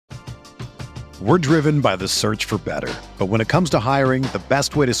We're driven by the search for better. But when it comes to hiring, the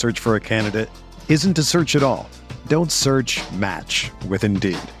best way to search for a candidate isn't to search at all. Don't search, match with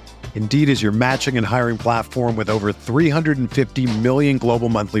Indeed. Indeed is your matching and hiring platform with over 350 million global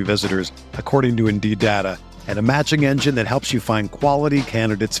monthly visitors, according to Indeed data, and a matching engine that helps you find quality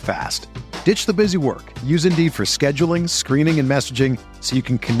candidates fast. Ditch the busy work. Use Indeed for scheduling, screening, and messaging so you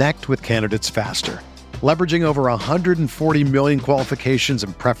can connect with candidates faster. Leveraging over 140 million qualifications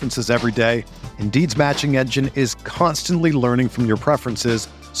and preferences every day, Indeed's matching engine is constantly learning from your preferences,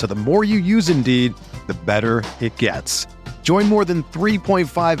 so the more you use Indeed, the better it gets. Join more than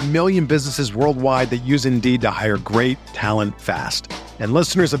 3.5 million businesses worldwide that use Indeed to hire great talent fast. And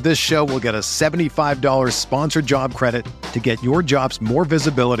listeners of this show will get a $75 sponsored job credit to get your jobs more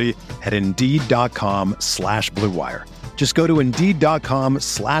visibility at Indeed.com/Blue Wire. Just go to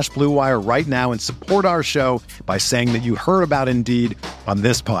Indeed.com/Blue Wire right now and support our show by saying that you heard about Indeed on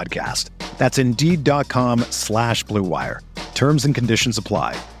this podcast. That's Indeed.com/Blue Wire. Terms and conditions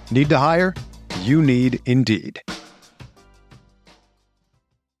apply. Need to hire? You need Indeed.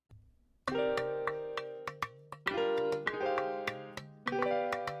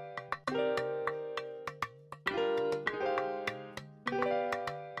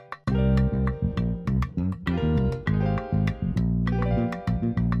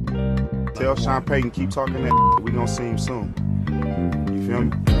 Tell Sean Payton, keep talking that. We gonna see him soon. You feel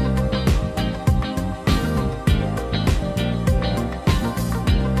me?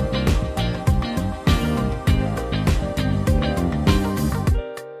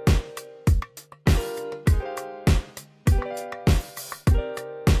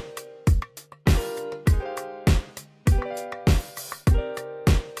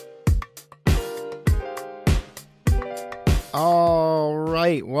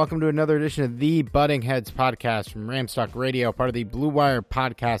 Welcome to another edition of the Butting Heads podcast from Ramstock Radio, part of the Blue Wire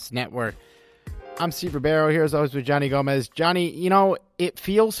Podcast Network. I'm Steve Ribeiro here as always with Johnny Gomez. Johnny, you know, it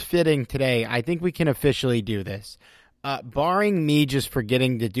feels fitting today. I think we can officially do this. Barring me just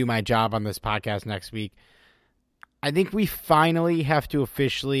forgetting to do my job on this podcast next week, I think we finally have to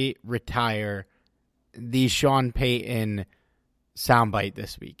officially retire the Sean Payton soundbite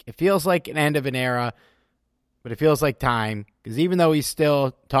this week. It feels like an end of an era, but it feels like time, because even though he's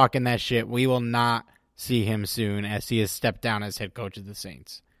still talking that shit, we will not see him soon as he has stepped down as head coach of the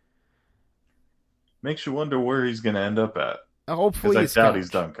Saints. Makes you wonder where he's going to end up at. Hopefully I doubt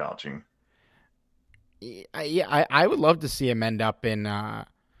he's done coaching. I would love to see him end up in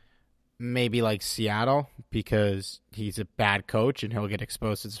maybe like Seattle, because he's a bad coach and he'll get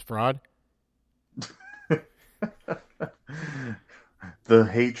exposed as a fraud. The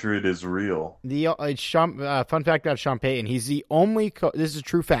hatred is real. Fun fact about Sean Payton, he's the only this is a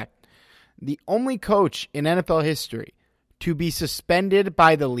true fact, the only coach in NFL history to be suspended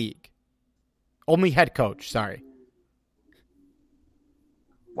by the league. Only head coach, sorry.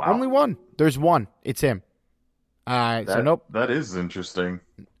 Wow. Only one. There's one. It's him. So nope. That is interesting.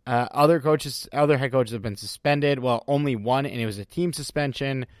 Other head coaches have been suspended. Well, only one, and it was a team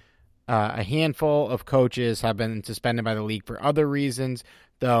suspension. A handful of coaches have been suspended by the league for other reasons,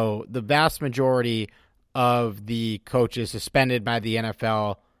 though the vast majority of the coaches suspended by the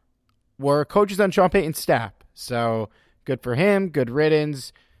NFL were coaches on Sean Payton's staff. So good for him. Good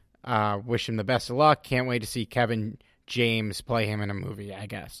riddance. Wish him the best of luck. Can't wait to see Kevin James play him in a movie, I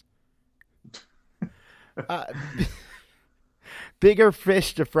guess. Bigger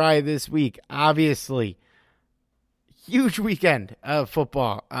fish to fry this week, obviously. Huge weekend of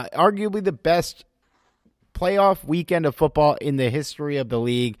football. Arguably the best playoff weekend of football in the history of the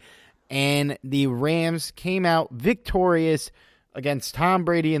league. And the Rams came out victorious against Tom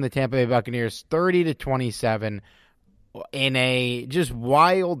Brady and the Tampa Bay Buccaneers, 30-27, in a just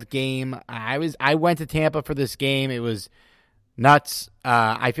wild game. I went to Tampa for this game. It was nuts.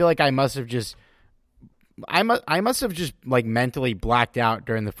 I feel like I must have just like mentally blacked out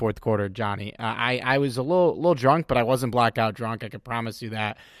during the fourth quarter, Johnny. I was a little drunk, but I wasn't blackout drunk. I can promise you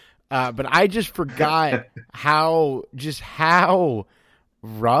that. But I just forgot how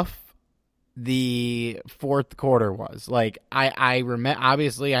rough the fourth quarter was. Like I remember,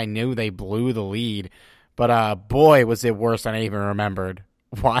 obviously I knew they blew the lead, but boy, was it worse than I even remembered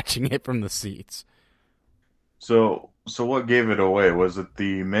watching it from the seats. So what gave it away? Was it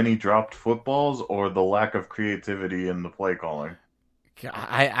the many dropped footballs or the lack of creativity in the play calling?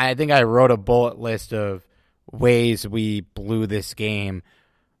 I think I wrote a bullet list of ways we blew this game.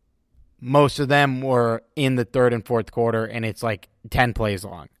 Most of them were in the third and fourth quarter, and it's like 10 plays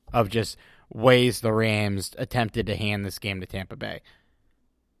long of just ways the Rams attempted to hand this game to Tampa Bay.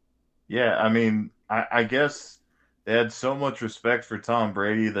 Yeah, I mean, I guess They had so much respect for Tom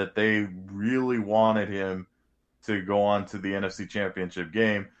Brady that they really wanted him to go on to the NFC Championship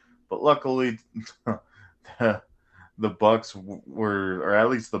game. But luckily, the Bucks were, or at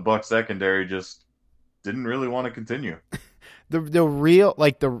least the Bucks secondary, just didn't really want to continue. The real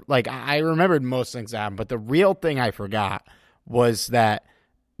I remembered most things that happened, but the real thing I forgot was that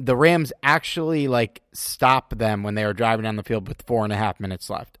the Rams actually stopped them when they were driving down the field with 4.5 minutes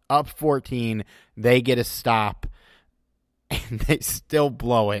left. Up 14, they get a stop, and they still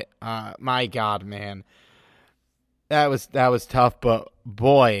blow it. My God, man. That was tough, but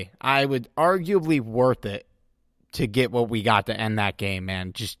boy, I would arguably worth it to get what we got to end that game,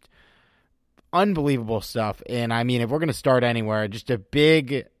 man. Just unbelievable stuff. And I mean, if we're going to start anywhere, just a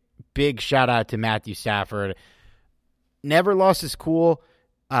big shout out to Matthew Stafford. Never lost his cool.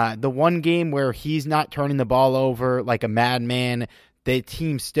 The one game where he's not turning the ball over like a madman, the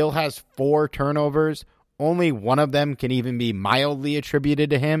team still has 4 turnovers. Only one of them can even be mildly attributed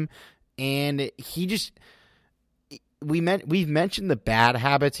to him. And he just... We've mentioned the bad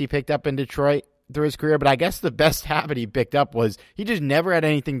habits he picked up in Detroit through his career, but I guess the best habit he picked up was he just never had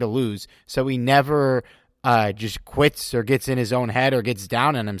anything to lose, so he never just quits or gets in his own head or gets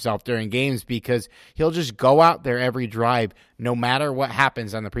down on himself during games, because he'll just go out there every drive, no matter what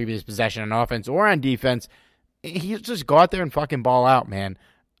happens on the previous possession on offense or on defense. He'll just go out there and fucking ball out, man.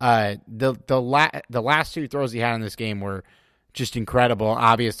 The last 2 throws he had in this game were just incredible.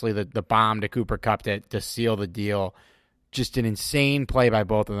 Obviously, the bomb to Cooper Kupp to seal the deal. Just an insane play by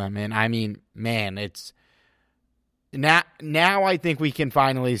both of them. And I mean, man, it's now I think we can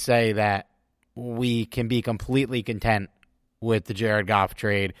finally say that we can be completely content with the Jared Goff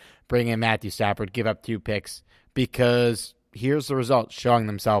trade, bring in Matthew Stafford, give up 2 picks, because here's the results showing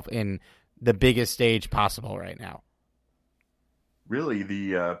themselves in the biggest stage possible right now. Really,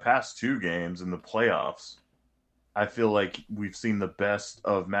 the past 2 games in the playoffs, I feel like we've seen the best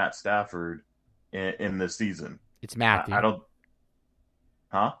of Matt Stafford in this season. It's Matthew. I don't...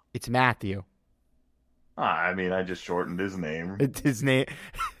 Huh? It's Matthew. I mean, I just shortened his name. It's his name.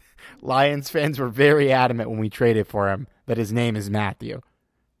 Lions fans were very adamant when we traded for him that his name is Matthew.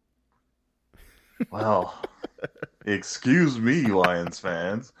 Well, excuse me, Lions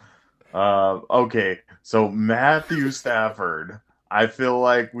fans. Okay, so Matthew Stafford. I feel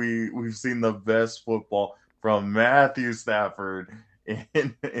like we've seen the best football from Matthew Stafford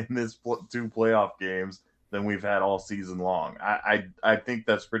in this 2 playoff games than we've had all season long. I think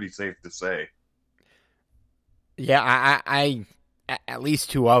that's pretty safe to say. Yeah, I at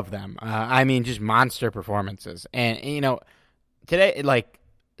least 2 of them. I mean, just monster performances. And today,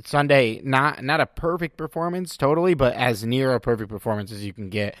 Sunday, not a perfect performance totally, but as near a perfect performance as you can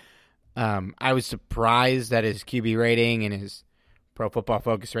get. I was surprised that his QB rating and his Pro Football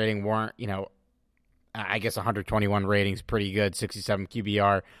Focus rating weren't, I guess 121 ratings, pretty good, 67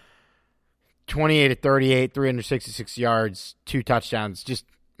 QBR. 28-38, 366 yards, 2 touchdowns. Just,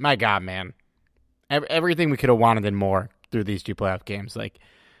 my God, man. Everything we could have wanted and more through these 2 playoff games.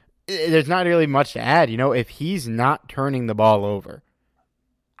 There's not really much to add. If he's not turning the ball over,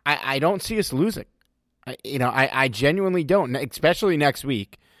 I don't see us losing. I genuinely don't, especially next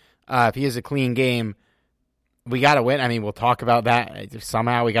week. If he has a clean game, we got to win. I mean, we'll talk about that.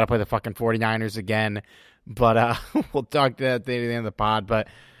 Somehow we got to play the fucking 49ers again. But we'll talk to that at the end of the pod. But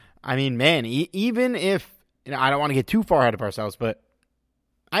I mean, man, even if I don't want to get too far ahead of ourselves, but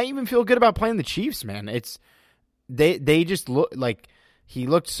I even feel good about playing the Chiefs, man. It's they just look like he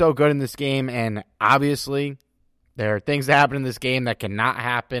looked so good in this game, and obviously there are things that happen in this game that cannot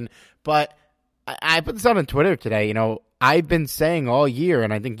happen. But I put this out on Twitter today. I've been saying all year,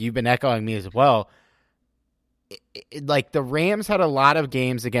 and I think you've been echoing me as well. The Rams had a lot of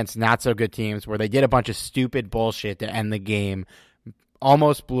games against not so good teams where they did a bunch of stupid bullshit to end the game,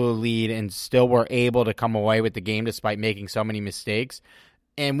 almost blew a lead, and still were able to come away with the game despite making so many mistakes.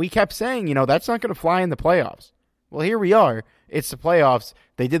 And we kept saying, that's not going to fly in the playoffs. Well, here we are. It's the playoffs.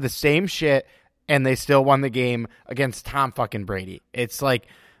 They did the same shit, and they still won the game against Tom fucking Brady. It's like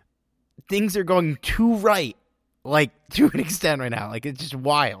things are going too right, to an extent right now. It's just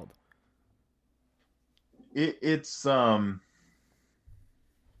wild. It's I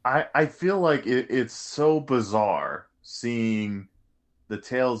feel like it's so bizarre seeing the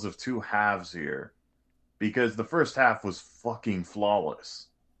tales of 2 halves here, because the first half was fucking flawless.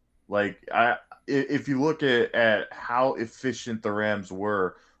 If you look at how efficient the Rams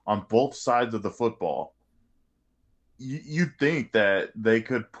were on both sides of the football, you'd think that they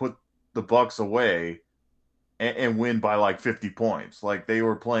could put the Bucks away and win by 50 points. They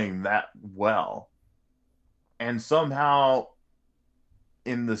were playing that well. And somehow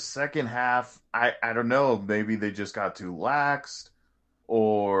in the second half, I don't know, maybe they just got too laxed,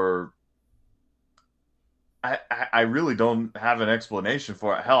 or I really don't have an explanation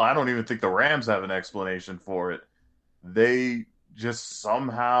for it. Hell, I don't even think the Rams have an explanation for it. They just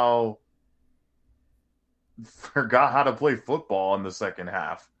somehow forgot how to play football in the second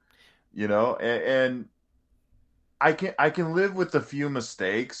half, and I can live with a few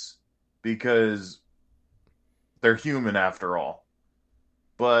mistakes because they're human after all.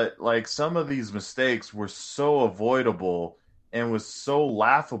 But like some of these mistakes were so avoidable and was so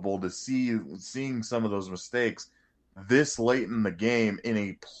laughable to seeing some of those mistakes this late in the game in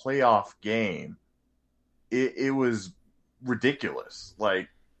a playoff game. It was ridiculous. Like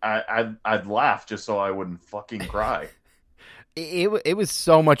I'd laugh just so I wouldn't fucking cry. It was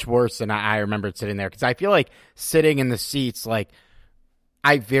so much worse than I remembered sitting there, because I feel like sitting in the seats, like,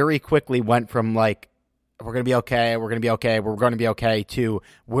 I very quickly went from like, we're going to be okay, we're going to be okay, we're going to be okay, to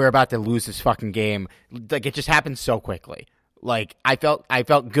we're about to lose this fucking game. Like, it just happened so quickly. Like, I felt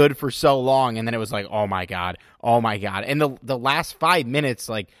good for so long, and then it was like, oh my God. And the last 5 minutes,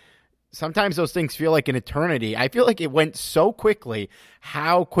 like, sometimes those things feel like an eternity. I feel like it went so quickly,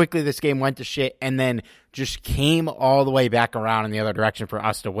 how quickly this game went to shit, and then just came all the way back around in the other direction for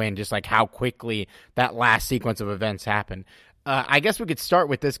us to win, just like how quickly that last sequence of events happened. I guess we could start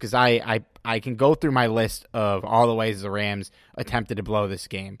with this, because I can go through my list of all the ways the Rams attempted to blow this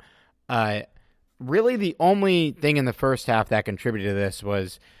game. Really, the only thing in the first half that contributed to this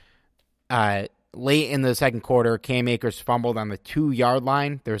was late in the second quarter, Cam Akers fumbled on the 2-yard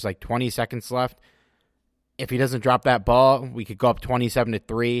line. There's like 20 seconds left. If he doesn't drop that ball, we could go up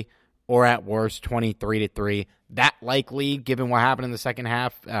 27-3, or at worst 23-3. That likely, given what happened in the second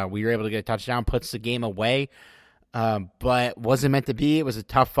half, we were able to get a touchdown, puts the game away. But wasn't meant to be. It was a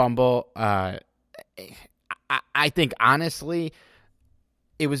tough fumble. I think, honestly,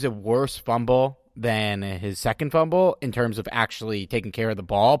 it was a worse fumble than his second fumble in terms of actually taking care of the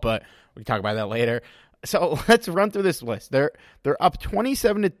ball, but we can talk about that later. So let's run through this list. They're up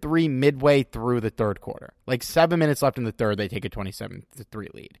 27-3 midway through the third quarter. Like 7 minutes left in the third, they take a 27-3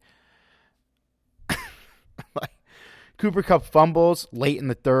 lead. Like, Cooper Kupp fumbles late in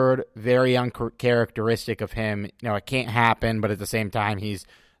the third, very uncharacteristic of him. It can't happen, but at the same time, he's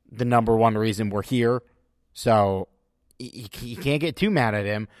the number one reason we're here. So you can't get too mad at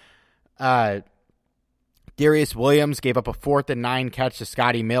him. Darius Williams gave up a 4th and 9 catch to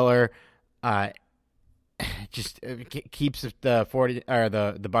Scotty Miller. Just keeps the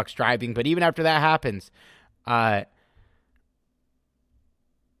Bucs driving. But even after that happens, like,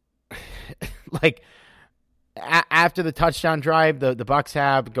 after the touchdown drive, the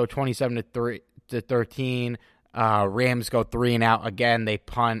Bucs go 27-13. Rams go 3 and out again. They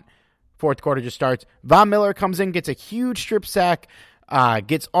punt. Fourth quarter just starts. Von Miller comes in, gets a huge strip sack,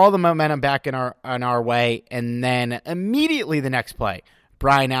 gets all the momentum back in our way, and then immediately the next play,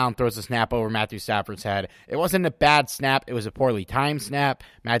 Brian Allen throws a snap over Matthew Stafford's head. It wasn't a bad snap. It was a poorly timed snap.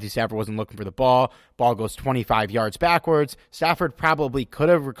 Matthew Stafford wasn't looking for the ball. Ball goes 25 yards backwards. Stafford probably could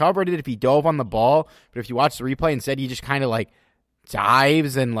have recovered it if he dove on the ball, but if you watch the replay, instead he just kind of like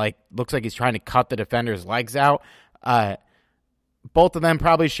dives and like looks like he's trying to cut the defender's legs out. Both of them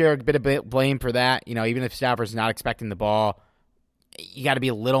probably share a bit of blame for that. Even if Stafford's not expecting the ball, you got to be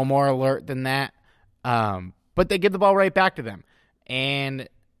a little more alert than that. But they give the ball right back to them. And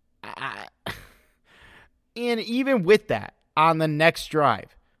even with that, on the next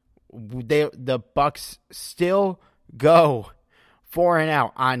drive, the Bucs still go 4 and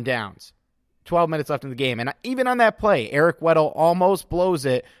out on downs. 12 minutes left in the game. And even on that play, Eric Weddle almost blows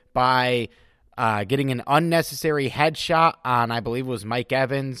it by getting an unnecessary headshot on, I believe it was Mike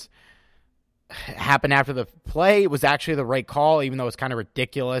Evans. Happened after the play. It was actually the right call, even though it's kind of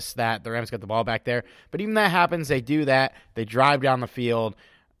ridiculous that the Rams got the ball back there. But even that happens, they do that. They drive down the field.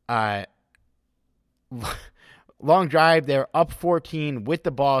 Long drive. They're up 14 with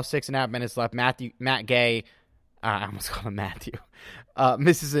the ball, 6.5 minutes left. Matt Gay, I almost called him Matthew,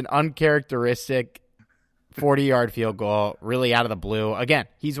 misses an uncharacteristic 40-yard field goal, really out of the blue. Again,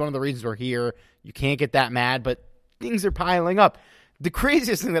 he's one of the reasons we're here. You can't get that mad, but things are piling up. The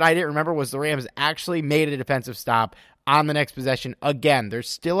craziest thing that I didn't remember was the Rams actually made a defensive stop on the next possession. Again, they're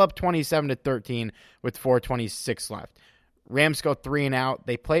still up 27-13 with 4:26 left. Rams go 3 and out.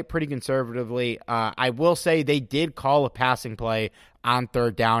 They play it pretty conservatively. I will say they did call a passing play on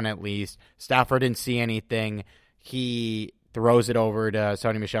third down at least. Stafford didn't see anything. He throws it over to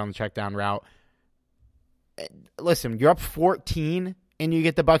Sony Michel on the check down route. Listen, you're up 14 and you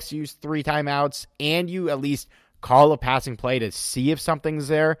get the Bucs to use 3 timeouts and you at least call a passing play to see if something's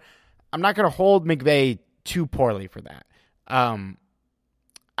there. I'm not going to hold McVay too poorly for that.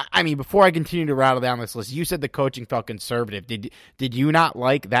 I mean, before I continue to rattle down this list, you said the coaching felt conservative. Did you not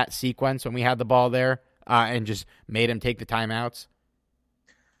like that sequence when we had the ball there and just made him take the timeouts?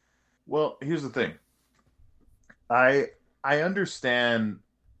 Well, here's the thing. I understand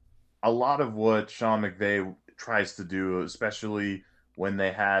a lot of what Sean McVay tries to do, especially when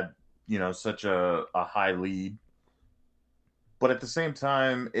they had, such a high lead. But at the same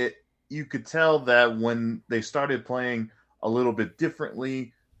time, you could tell that when they started playing a little bit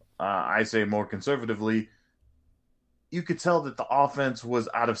differently, I say more conservatively, you could tell that the offense was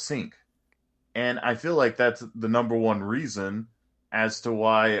out of sync. And I feel like that's the number one reason as to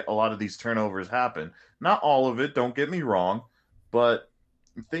why a lot of these turnovers happen. Not all of it, don't get me wrong, but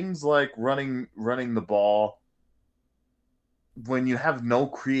things like running the ball, when you have no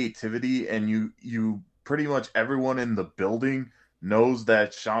creativity and you pretty much everyone in the building knows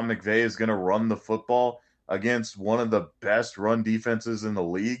that Sean McVay is going to run the football against one of the best run defenses in the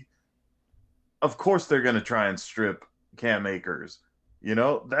league, of course they're going to try and strip Cam Akers.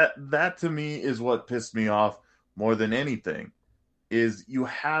 That to me is what pissed me off more than anything, is you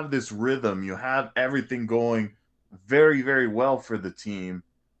have this rhythm, you have everything going very, very well for the team,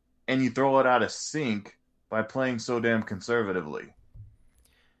 and you throw it out of sync by playing so damn conservatively.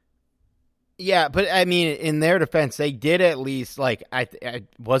 Yeah, but I mean, in their defense, they did at least,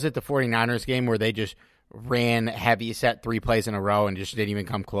 was it the 49ers game where they just ran heavy set 3 plays in a row and just didn't even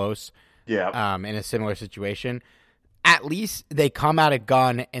come close? Yeah. In a similar situation. At least they come out of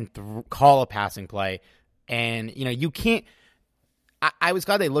gun and call a passing play. And, you can't. I was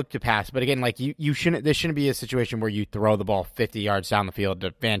glad they looked to pass, but again, you shouldn't. This shouldn't be a situation where you throw the ball 50 yards down the field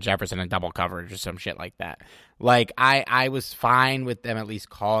to Van Jefferson in double coverage or some shit like that. I was fine with them at least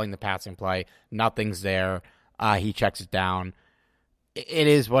calling the passing play. Nothing's there. He checks it down. It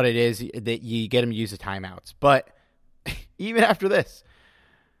is what it is. That you get him to use the timeouts, but even after this,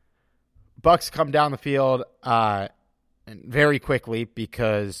 Bucs come down the field very quickly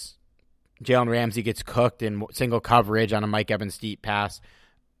because Jalen Ramsey gets cooked in single coverage on a Mike Evans deep pass.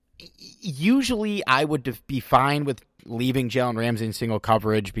 Usually I would be fine with leaving Jalen Ramsey in single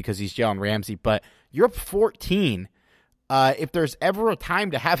coverage because he's Jalen Ramsey, but you're up 14. If there's ever a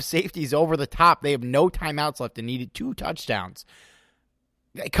time to have safeties over the top, they have no timeouts left and needed 2 touchdowns.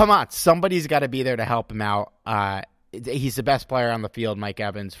 Come on, somebody's got to be there to help him out. He's the best player on the field, Mike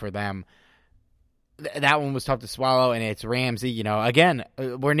Evans, for them. That one was tough to swallow, and it's Ramsey. Again,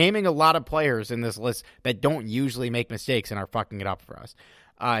 we're naming a lot of players in this list that don't usually make mistakes and are fucking it up for us.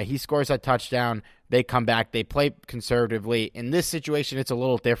 He scores that touchdown. They come back. They play conservatively. In this situation, it's a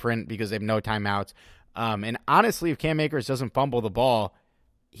little different because they have no timeouts. And honestly, if Cam Akers doesn't fumble the ball,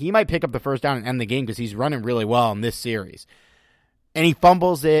 he might pick up the first down and end the game because he's running really well in this series. And he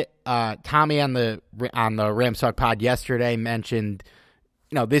fumbles it. Tommy on the Rams Talk pod yesterday mentioned,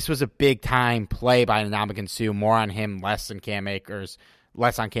 this was a big-time play by Ndamukong Suh, more on him, less on Cam Akers.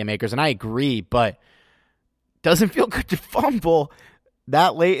 And I agree, but doesn't feel good to fumble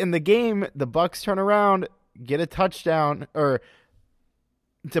that late in the game. The Bucs turn around, get a touchdown, or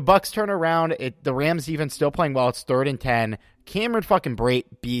the Bucs turn around. The Rams defense still playing well. It's 3rd and 10. Cameron fucking Brate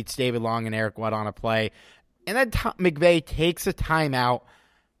beats David Long and Eric Wood on a play. And then McVay takes a timeout,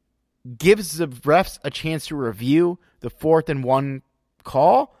 gives the refs a chance to review the 4th and 1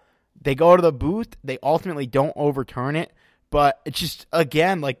 call. They go to the booth. They ultimately don't overturn it. But it's just,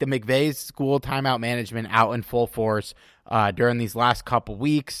 again, like the McVay school timeout management out in full force during these last couple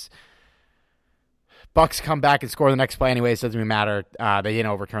weeks. Bucs come back and score the next play anyways. Doesn't even matter. They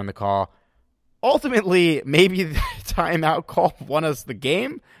didn't overturn the call. Ultimately, maybe the timeout call won us the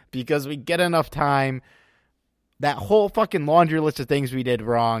game because we get enough time. That whole fucking laundry list of things we did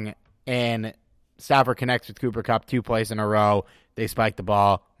wrong, and Stafford connects with Cooper Kupp 2 plays in a row. They spike the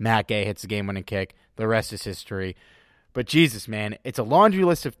ball. Matt Gay hits the game-winning kick. The rest is history. But Jesus, man, it's a laundry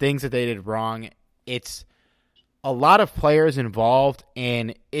list of things that they did wrong. It's a lot of players involved,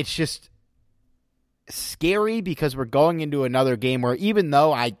 and it's just scary because we're going into another game where even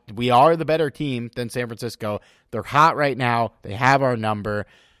though we are the better team than San Francisco, they're hot right now. They have our number.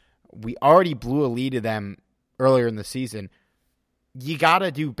 We already blew a lead to them earlier in the season. You got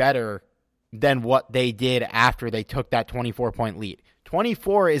to do better than what they did after they took that 24-point lead.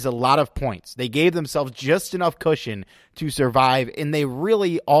 24 is a lot of points. They gave themselves just enough cushion to survive, and they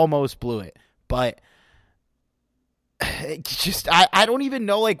really almost blew it. But just I don't even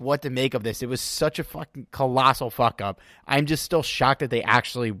know what to make of this. It was such a fucking colossal fuck up. I'm just still shocked that they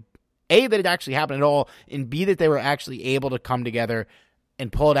actually, A, that it actually happened at all, and B, that they were actually able to come together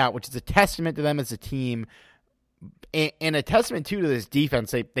and pull it out, which is a testament to them as a team. And a testament, too, to this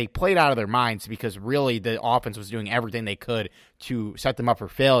defense, they played out of their minds because really the offense was doing everything they could to set them up for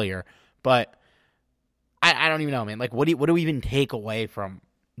failure. But I don't even know, man. Like, what do we even take away from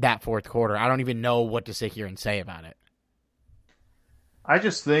that fourth quarter? I don't even know what to sit here and say about it. I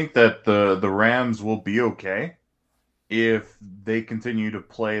just think that the Rams will be okay if they continue to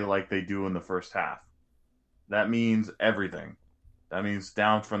play like they do in the first half. That means everything. That means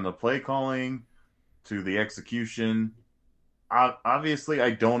down from the play calling to the execution. Obviously,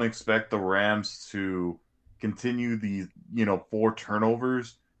 I don't expect the Rams to continue these, 4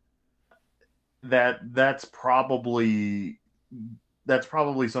 turnovers. That's probably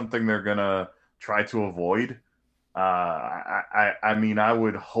something they're gonna try to avoid. I mean, I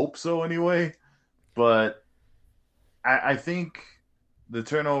would hope so anyway, but I think the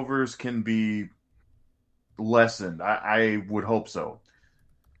turnovers can be lessened. I would hope so.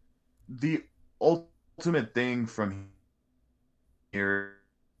 The ultimate thing from here,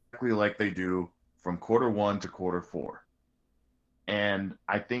 exactly like they do from quarter 1 to quarter 4. And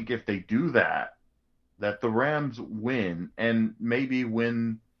I think if they do that the Rams win and maybe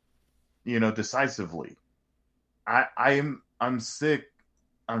win, decisively. I'm sick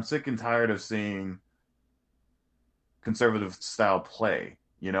and tired of seeing conservative style play.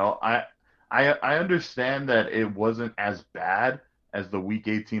 I understand that it wasn't as bad as the Week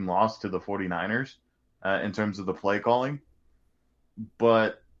 18 loss to the 49ers in terms of the play calling,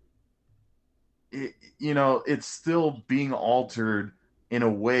 but it's still being altered in a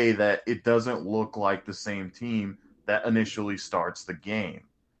way that it doesn't look like the same team that initially starts the game.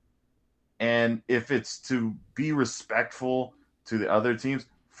 And if it's to be respectful to the other teams,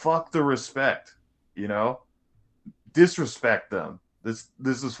 fuck the respect, disrespect them. This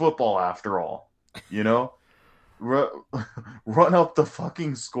is football after all, run up the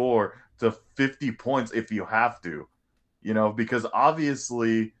fucking score to 50 points if you have to, because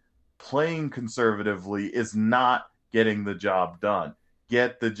obviously playing conservatively is not getting the job done.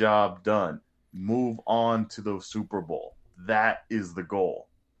 Get the job done. Move on to the Super Bowl. That is the goal.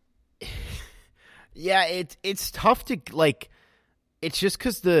 Yeah, it's tough to it's just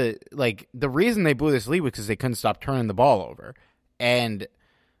because the reason they blew this lead was because they couldn't stop turning the ball over, and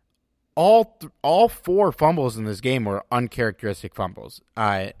all 4 fumbles in this game were uncharacteristic fumbles.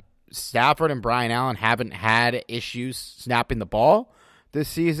 Stafford and Brian Allen haven't had issues snapping the ball this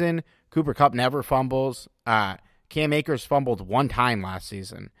season. Cooper Kupp never fumbles. Cam Akers fumbled 1 time last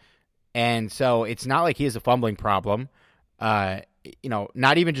season, and so it's not like he has a fumbling problem.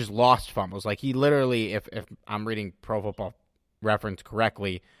 Not even just lost fumbles. Like, he literally, if I'm reading Pro Football Reference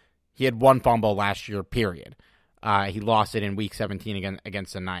correctly, he had 1 fumble last year, period. He lost it in Week 17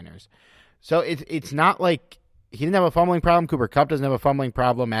 against the Niners. So it's not like he didn't have a fumbling problem. Cooper Kupp doesn't have a fumbling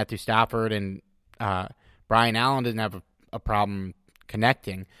problem. Matthew Stafford and Brian Allen didn't have a problem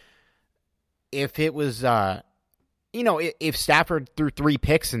connecting. If it was, if Stafford threw 3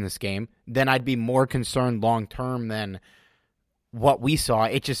 picks in this game, then I'd be more concerned long-term than what we saw.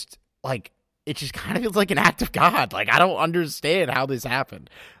 It just kind of feels like an act of God. Like, I don't understand how this happened.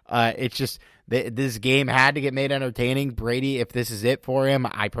 It's just this game had to get made entertaining. Brady, if this is it for him,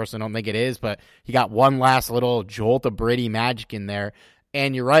 I personally don't think it is, but he got one last little jolt of Brady magic in there.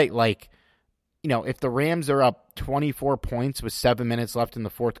 And you're right, if the Rams are up 24 points with 7 minutes left in the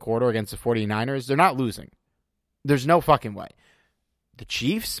fourth quarter against the 49ers, they're not losing. There's no fucking way. The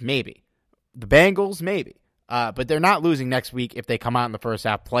Chiefs, maybe. The Bengals, maybe. But they're not losing next week if they come out in the first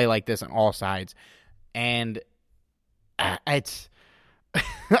half, play like this on all sides. And it's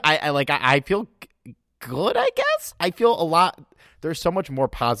I feel good, I guess. I feel a lot. There's so much more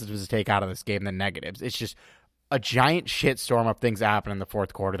positives to take out of this game than negatives. It's just a giant shitstorm of things that happened in the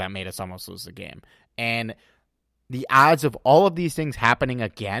fourth quarter that made us almost lose the game. And the odds of all of these things happening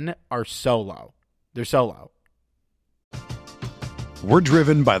again are so low. They're so low. We're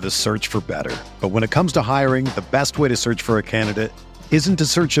driven by the search for better. But when it comes to hiring, the best way to search for a candidate isn't to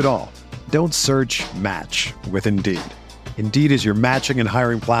search at all. Don't search, match with Indeed. Indeed is your matching and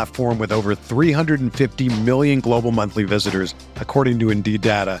hiring platform with over 350 million global monthly visitors, according to Indeed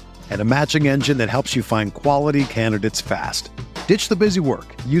data, and a matching engine that helps you find quality candidates fast. Ditch the busy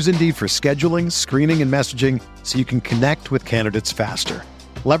work. Use Indeed for scheduling, screening, and messaging so you can connect with candidates faster.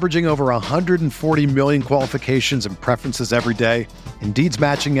 Leveraging over 140 million qualifications and preferences every day, Indeed's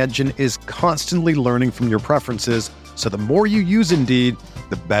matching engine is constantly learning from your preferences, so the more you use Indeed,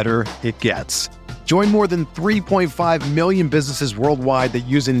 the better it gets. Join more than 3.5 million businesses worldwide that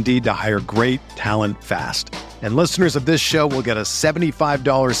use Indeed to hire great talent fast. And listeners of this show will get a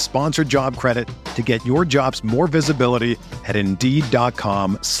 $75 sponsored job credit to get your jobs more visibility at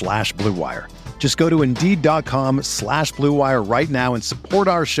Indeed.com/Blue Wire. Just go to Indeed.com/Blue Wire right now and support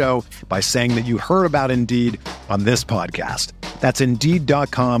our show by saying that you heard about Indeed on this podcast. That's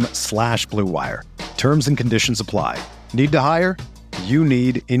Indeed.com/Blue Wire. Terms and conditions apply. Need to hire? You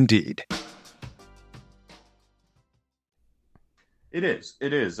need Indeed. It is.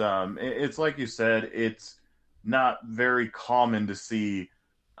 It's like you said, it's not very common to see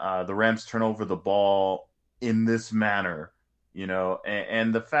the Rams turn over the ball in this manner,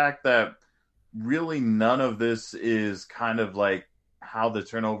 and the fact that really none of this is kind of like how the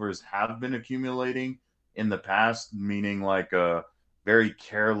turnovers have been accumulating in the past, meaning like a very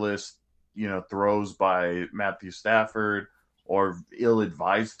careless, throws by Matthew Stafford or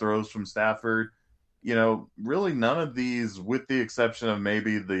ill-advised throws from Stafford. Really none of these, with the exception of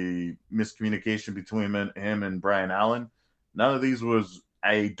maybe the miscommunication between him and Brian Allen, none of these was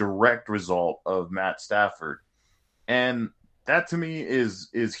a direct result of Matt Stafford. And that to me is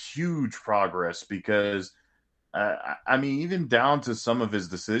huge progress because, even down to some of his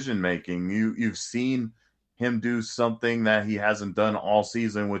decision making, you've seen him do something that he hasn't done all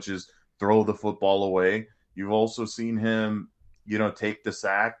season, which is throw the football away. You've also seen him, take the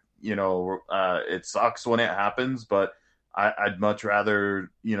sack. It sucks when it happens, but I'd much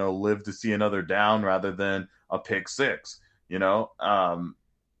rather, live to see another down rather than a pick six, and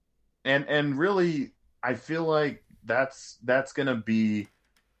really, I feel like that's going to be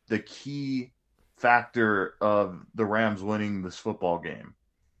the key factor of the Rams winning this football game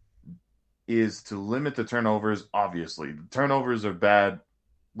is to limit the turnovers. Obviously, the turnovers are bad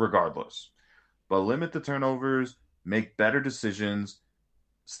regardless, but limit the turnovers, make better decisions.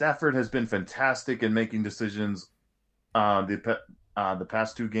 Stafford has been fantastic in making decisions the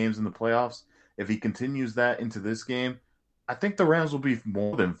past two games in the playoffs. If he continues that into this game, I think the Rams will be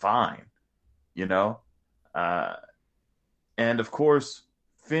more than fine, and of course,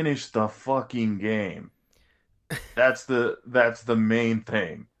 finish the fucking game. That's the main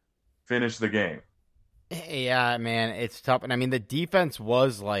thing. Finish the game. Yeah, man, it's tough. And the defense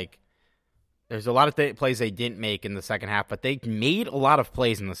was like, there's a lot of plays they didn't make in the second half, but they made a lot of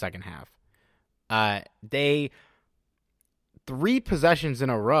plays in the second half. They 3 possessions in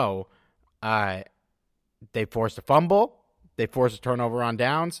a row, they forced a fumble, they forced a turnover on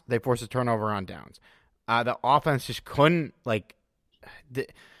downs, they forced a turnover on downs. The offense just couldn't,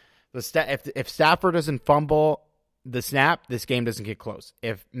 if Stafford doesn't fumble the snap, this game doesn't get close.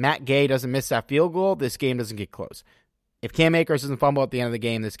 If Matt Gay doesn't miss that field goal, this game doesn't get close. If Cam Akers doesn't fumble at the end of the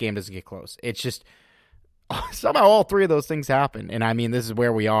game, this game doesn't get close. It's just somehow all 3 of those things happen. And this is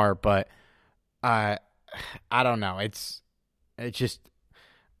where we are, but I don't know. It's just,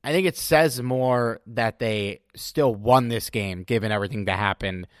 I think it says more that they still won this game given everything that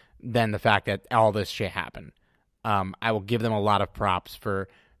happened than the fact that all this shit happened. I will give them a lot of props for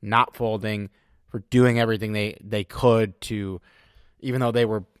not folding, for doing everything they could to, even though they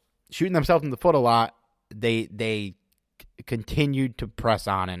were shooting themselves in the foot a lot, they continued to press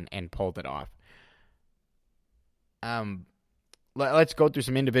on and pulled it off. Let's go through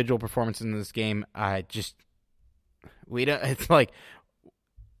some individual performances in this game. It's like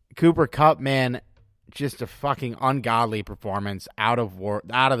Cooper Kupp, man, just a fucking ungodly performance out of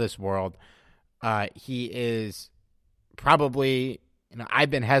this world. He is probably, I've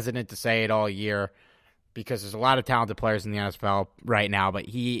been hesitant to say it all year because there's a lot of talented players in the NFL right now, but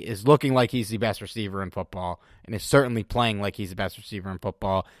he is looking like he's the best receiver in football and is certainly playing like he's the best receiver in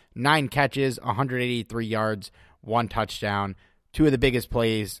football. 9 catches, 183 yards, 1 touchdown, 2 of the biggest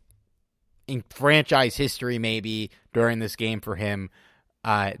plays in franchise history maybe during this game for him.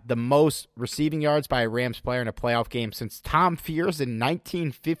 The most receiving yards by a Rams player in a playoff game since Tom Fears in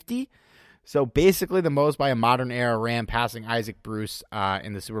 1950. So basically the most by a modern-era Ram, passing Isaac Bruce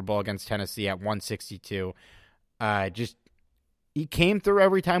in the Super Bowl against Tennessee at 162. He came through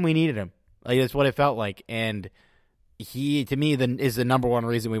every time we needed him. That's what it felt like. And he, to me, is the number one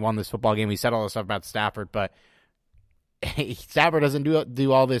reason we won this football game. We said all this stuff about Stafford, but Stafford doesn't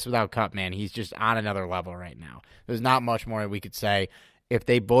do all this without Kupp, man. He's just on another level right now. There's not much more we could say. If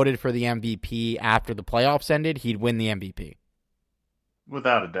they voted for the MVP after the playoffs ended, he'd win the MVP.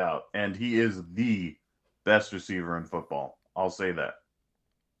 Without a doubt. And he is the best receiver in football. I'll say that.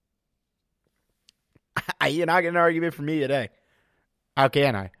 You're not getting an argument from me today. How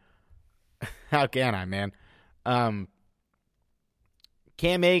can I? How can I, man?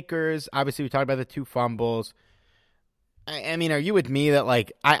 Cam Akers, obviously we talked about the 2 fumbles. I mean, are you with me that,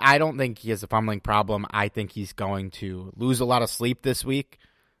 I don't think he has a fumbling problem. I think he's going to lose a lot of sleep this week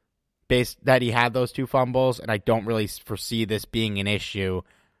based that he had those 2 fumbles, and I don't really foresee this being an issue.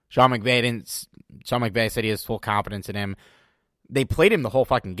 Sean McVay said he has full confidence in him. They played him the whole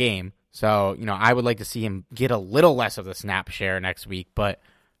fucking game, So, I would like to see him get a little less of the snap share next week, but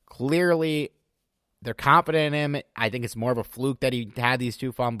clearly they're confident in him. I think it's more of a fluke that he had these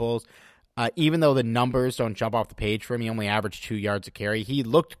 2 fumbles. Even though the numbers don't jump off the page for him, he only averaged 2 yards a carry. He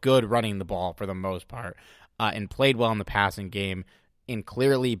looked good running the ball for the most part and played well in the passing game. And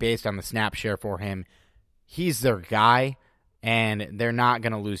clearly, based on the snap share for him, he's their guy, and they're not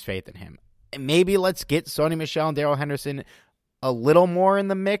going to lose faith in him. And maybe let's get Sony Michel and Darrell Henderson a little more in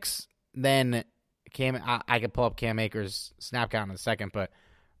the mix than Cam. I could pull up Cam Akers' snap count in a second, but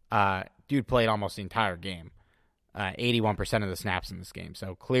dude played almost the entire game. 81% of the snaps in this game.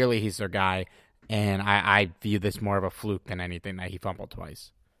 So clearly he's their guy, and I view this more of a fluke than anything that he fumbled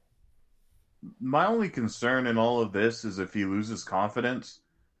twice. My only concern in all of this is if he loses confidence,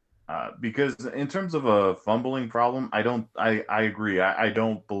 because in terms of a fumbling problem, I agree. I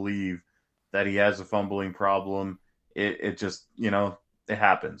don't believe that he has a fumbling problem. It just, it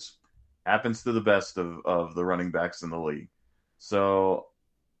happens. Happens to the best of the running backs in the league. So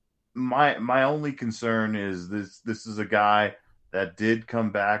my only concern is this is a guy that did come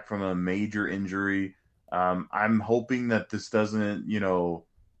back from a major injury. I'm hoping that this doesn't,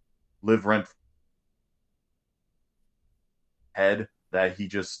 live rent head, that he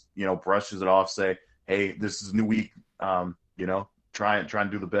just, brushes it off, say, hey, this is a new week, try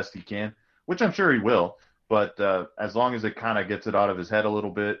and do the best he can, which I'm sure he will. But as long as it kind of gets it out of his head a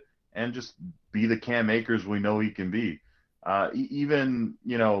little bit and just be the Cam Akers we know he can be. Even,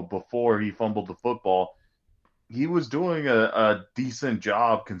 before he fumbled the football, he was doing a decent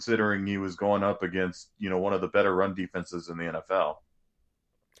job considering he was going up against, one of the better run defenses in the NFL.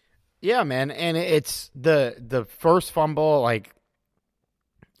 Yeah, man. And it's the first fumble, like,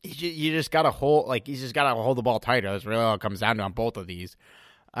 you just got to hold, he's just got to hold the ball tighter. That's really all it comes down to on both of these.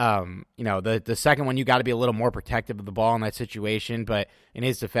 The second one, you got to be a little more protective of the ball in that situation. But in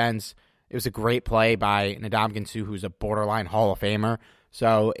his defense, it was a great play by Ndamukong Suh, who's a borderline Hall of Famer.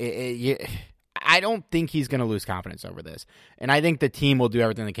 So I don't think he's going to lose confidence over this. And I think the team will do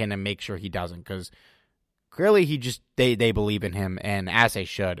everything they can to make sure he doesn't, because clearly they believe in him, and as they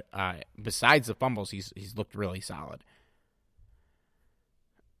should. Besides the fumbles, he's looked really solid.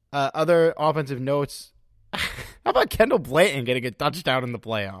 Other offensive notes, how about Kendall Blanton getting a touchdown in the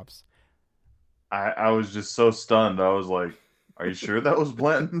playoffs? I was just so stunned. I was like, are you sure that was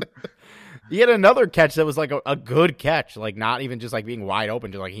Blanton? He had another catch that was like a good catch, like not even just like being wide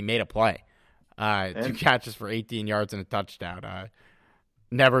open, just like he made a play. 2 catches for 18 yards and a touchdown.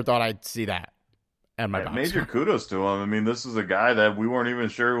 Never thought I'd see that. And major kudos to him. I mean, this is a guy that we weren't even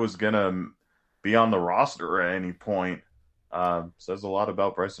sure was going to be on the roster at any point. Says a lot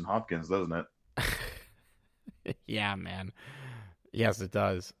about Brycen Hopkins, doesn't it? Yeah, man. Yes, it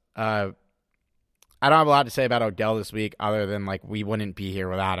does. I don't have a lot to say about Odell this week other than, we wouldn't be here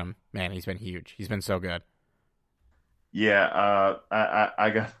without him. Man, he's been huge. He's been so good. Yeah, I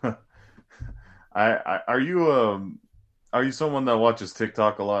got are you someone that watches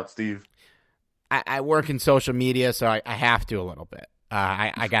TikTok a lot, Steve? I work in social media, so I have to a little bit.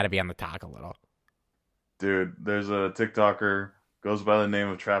 I got to be on the talk a little. Dude, there's a TikToker, goes by the name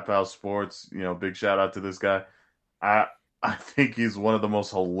of Trap House Sports. Big shout out to this guy. I think he's one of the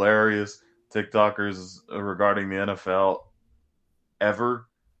most hilarious TikTokers regarding the NFL ever.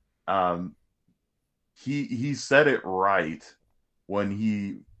 He said it right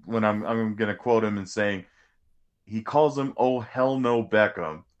when I'm gonna quote him and saying he calls him "Oh hell no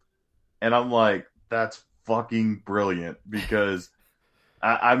Beckham," and I'm like, that's fucking brilliant, because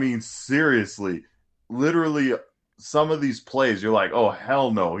I mean seriously, literally some of these plays you're like, oh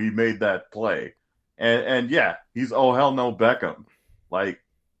hell no, he made that play, and yeah, he's oh hell no Beckham. Like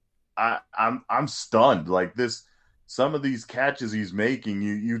I'm stunned. Like this, some of these catches he's making,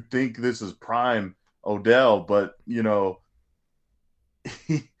 you think this is prime Odell, but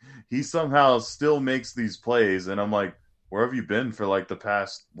he somehow still makes these plays, and I'm like, where have you been for the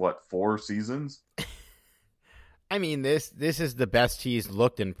past 4 seasons? I mean, this is the best he's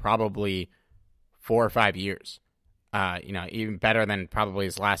looked in probably 4 or 5 years. Even better than probably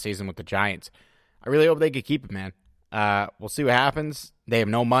his last season with the Giants. I really hope they could keep him, man. We'll see what happens. They have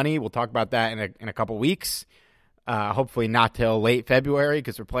no money. We'll talk about that in a couple weeks. Hopefully not till late February,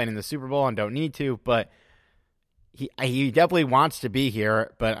 because we're playing in the Super Bowl and don't need to. But he definitely wants to be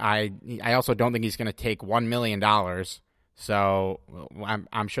here. But I also don't think he's going to take $1 million. So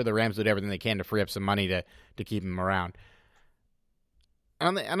I'm sure the Rams did everything they can to free up some money to keep him around. I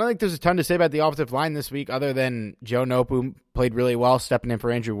don't think there's a ton to say about the offensive line this week, other than Joe Nopu played really well, stepping in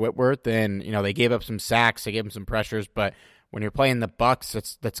for Andrew Whitworth, and they gave up some sacks, they gave him some pressures, but when you're playing the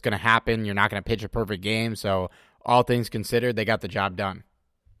Bucs, that's going to happen. You're not going to pitch a perfect game, so all things considered, they got the job done.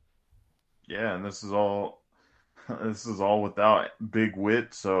 Yeah, and this is all without Big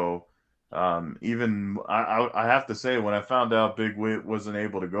Wit. So even I have to say, when I found out Big Wit wasn't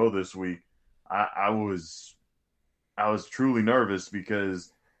able to go this week, I was truly nervous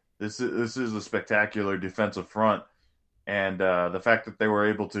because this is a spectacular defensive front, and the fact that they were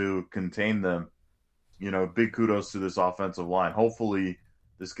able to contain them, big kudos to this offensive line. Hopefully,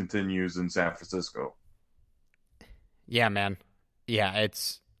 this continues in San Francisco. Yeah, man. Yeah,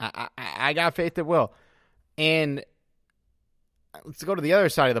 I got faith it will. And let's go to the other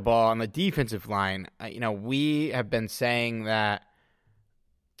side of the ball on the defensive line. We have been saying that,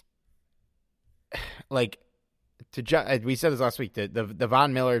 like, we said this last week, the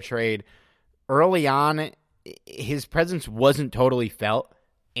Von Miller trade, early on, his presence wasn't totally felt,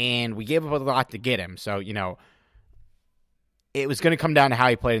 and we gave up a lot to get him. So, it was going to come down to how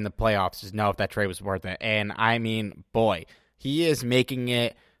he played in the playoffs to know if that trade was worth it. And, I mean, boy, he is making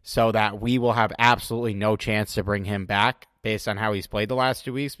it so that we will have absolutely no chance to bring him back based on how he's played the last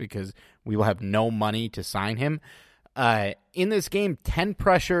 2 weeks, because we will have no money to sign him. In this game, 10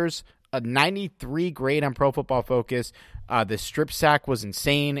 pressures, a 93 grade on Pro Football Focus. The strip sack was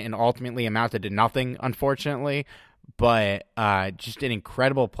insane and ultimately amounted to nothing, unfortunately. But just an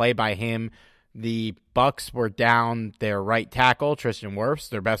incredible play by him. The Bucs were down their right tackle, Tristan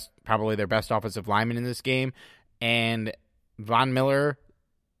Wirfs, probably their best offensive lineman in this game, and Von Miller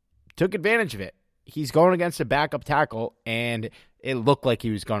took advantage of it. He's going against a backup tackle, and it looked like he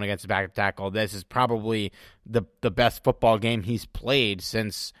was going against a backup tackle. This is probably the best football game he's played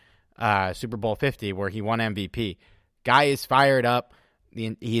since Super Bowl 50, where he won MVP. Guy is fired up.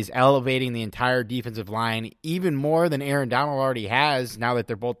 He is elevating the entire defensive line even more than Aaron Donald already has now that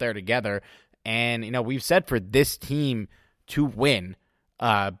they're both there together. And, we've said for this team to win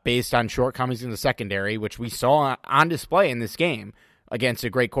based on shortcomings in the secondary, which we saw on display in this game against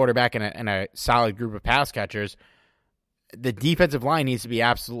a great quarterback and a solid group of pass catchers, the defensive line needs to be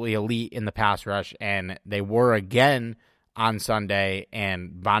absolutely elite in the pass rush, and they were again on Sunday,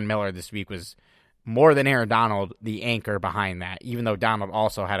 and Von Miller this week was more than Aaron Donald, the anchor behind that, even though Donald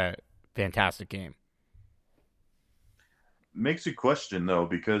also had a fantastic game. Makes you question, though,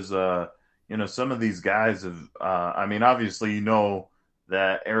 because, some of these guys have, obviously,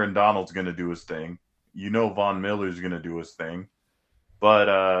 that Aaron Donald's going to do his thing. Von Miller's going to do his thing.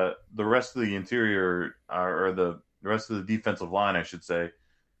 But the rest of the interior, or the rest of the defensive line, I should say,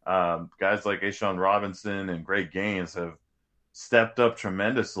 guys like A'Shawn Robinson and Greg Gaines have stepped up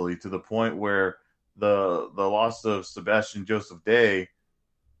tremendously to the point where the loss of Sebastian Joseph Day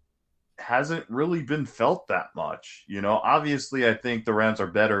hasn't really been felt that much. Obviously, I think the Rams are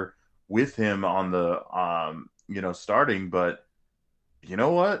better with him on the starting, but you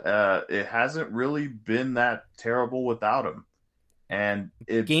know what? It hasn't really been that terrible without him. And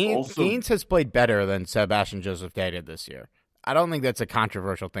Gaines has played better than Sebastian Joseph Day did this year. I don't think that's a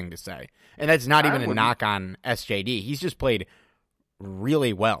controversial thing to say. And that's not even a knock on SJD. He's just played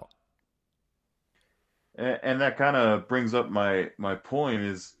really well. And that kind of brings up my point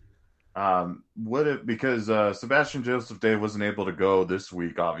is, because Sebastian Joseph Day wasn't able to go this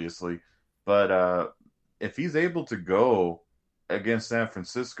week, obviously, but if he's able to go against San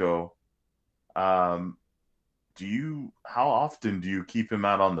Francisco, how often do you keep him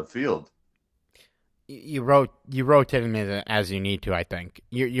out on the field? You rotate him as you need to. I think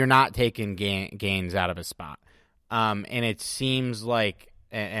you're not taking Gaines out of his spot, and it seems like,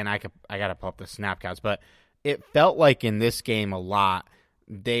 and I gotta pull up the snap counts, but it felt like in this game a lot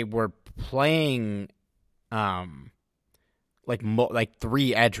they were playing like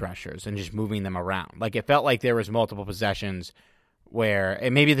three edge rushers and just moving them around. Like it felt like there was multiple possessions where,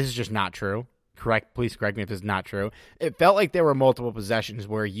 and maybe this is just not true. Please correct me if this is not true. It felt like there were multiple possessions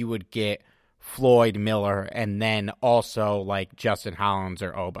where you would get Floyd, Miller, and then also like Justin Hollins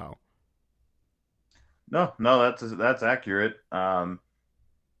or Obo. No, that's accurate. I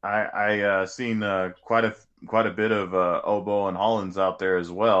seen quite a bit of Obo and Hollins out there as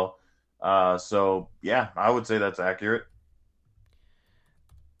well. So yeah, I would say that's accurate.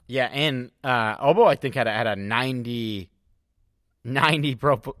 Yeah, and Obo I think had a 90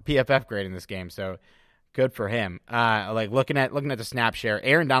 pro PFF grade in this game, so good for him. Looking at the snap share,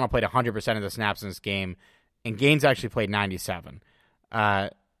 Aaron Donald played 100% of the snaps in this game, and Gaines actually played 97. So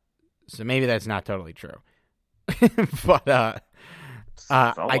maybe that's not totally true, but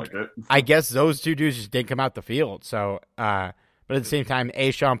I guess those two dudes just didn't come out the field. So, but at the same time,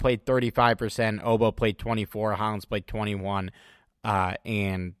 A'Shawn played 35%, Obo played 24%, Hollins played 21%,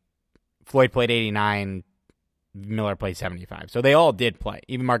 and Floyd played 89%. Miller played 75%. So they all did play.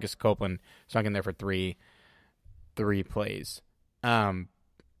 Even Marcus Copeland sunk in there for three plays.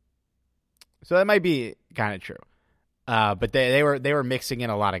 So that might be kind of true. But they were mixing in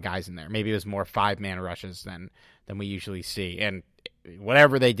a lot of guys in there. Maybe it was more 5-man rushes than we usually see. And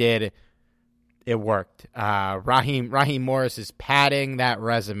whatever they did, it worked. Raheem Morris is padding that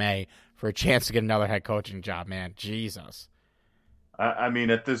resume for a chance to get another head coaching job, man. Jesus. I mean,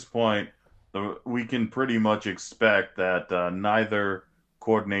 at this point, we can pretty much expect that neither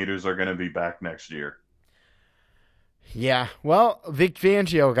coordinators are going to be back next year. Yeah, well, Vic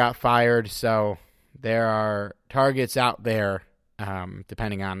Fangio got fired, so there are targets out there,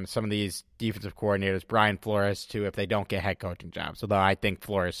 depending on some of these defensive coordinators. Brian Flores, too, if they don't get head coaching jobs, although I think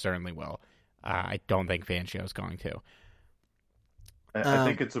Flores certainly will. I don't think Fangio is going to. I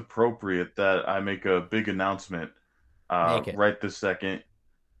think it's appropriate that I make a big announcement right this second.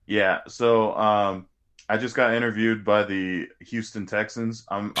 Yeah, so I just got interviewed by the Houston Texans.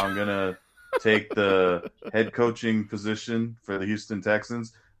 I'm going to take the head coaching position for the Houston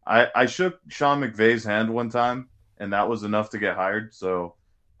Texans. I shook Sean McVay's hand one time, and that was enough to get hired. So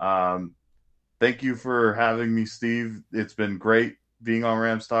thank you for having me, Steve. It's been great being on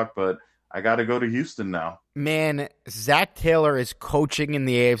Rams Talk, but I got to go to Houston now. Man, Zach Taylor is coaching in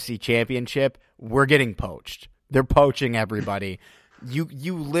the AFC Championship. We're getting poached. They're poaching everybody.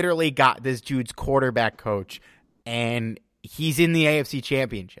 You literally got this dude's quarterback coach, and he's in the AFC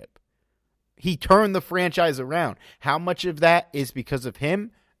Championship. He turned the franchise around. How much of that is because of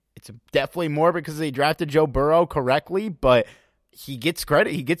him? It's definitely more because they drafted Joe Burrow correctly, but he gets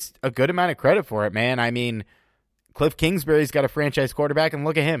credit. He gets a good amount of credit for it, man. I mean, Cliff Kingsbury's got a franchise quarterback, and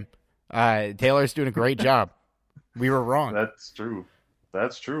look at him. Taylor's doing a great job. We were wrong. That's true.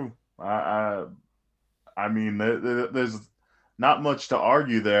 I mean, there's not much to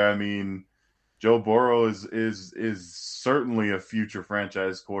argue there. I mean, Joe Burrow is certainly a future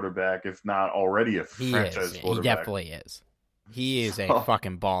franchise quarterback, if not already a franchise quarterback. He definitely is. He is a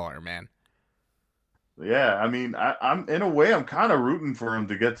fucking baller, man. Yeah, I mean, I'm in a way, I'm kind of rooting for him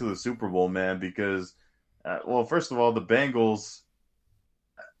to get to the Super Bowl, man, because, well, first of all, the Bengals.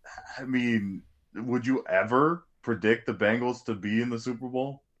 I mean, would you ever predict the Bengals to be in the Super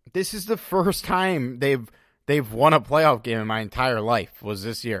Bowl? This is the first time they've won a playoff game in my entire life. Was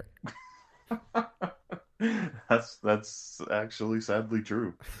this year? That's actually sadly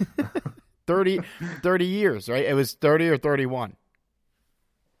true. 30 years, right? It was 30 or 31.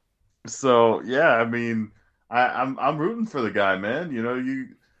 So yeah, I mean, I'm rooting for the guy, man. You know,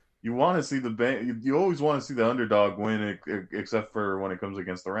 you want to see you always want to see the underdog win, except for when it comes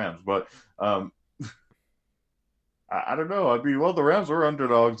against the Rams. But I don't know. I mean, well, the Rams were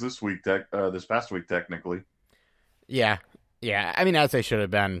underdogs this past week, technically. Yeah. I mean, as they should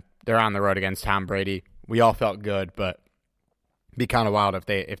have been. They're on the road against Tom Brady. We all felt good, but it'd be kind of wild if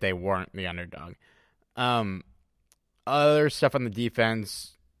they weren't the underdog. Other stuff on the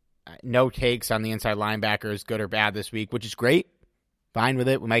defense, no takes on the inside linebackers, good or bad this week, which is great. Fine with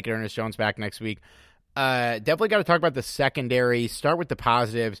it. We might get Ernest Jones back next week. Definitely got to talk about the secondary. Start with the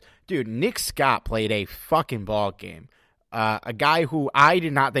positives. Dude, Nick Scott played a fucking ball game. A guy who I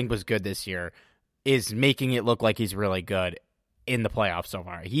did not think was good this year is making it look like he's really good in the playoffs so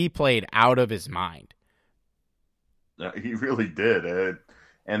far. He played out of his mind. He really did.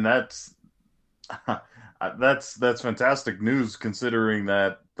 And that's fantastic news, considering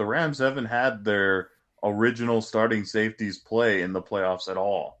that the Rams haven't had their original starting safeties play in the playoffs at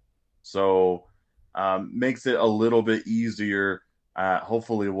all. So makes it a little bit easier.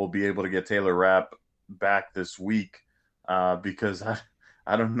 Hopefully we'll be able to get Taylor Rapp back this week, because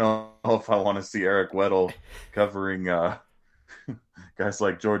I don't know if I want to see Eric Weddle covering guys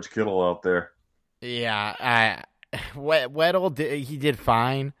like George Kittle out there. Yeah, Weddle he did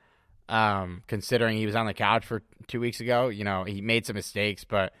fine, considering he was on the couch for 2 weeks ago. You know, he made some mistakes,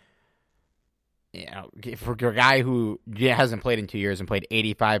 but you know, for a guy who hasn't played in 2 years and played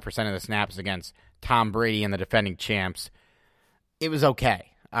 85% of the snaps against Tom Brady and the defending champs, it was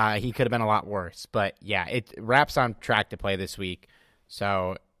okay. He could have been a lot worse, but yeah, Rapp's on track to play this week,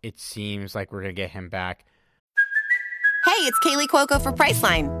 so it seems like we're gonna get him back. Hey, it's Kaylee Cuoco for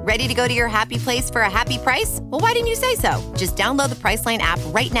Priceline. Ready to go to your happy place for a happy price? Well, why didn't you say so? Just download the Priceline app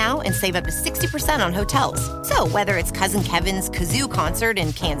right now and save up to 60% on hotels. So whether it's Cousin Kevin's Kazoo Concert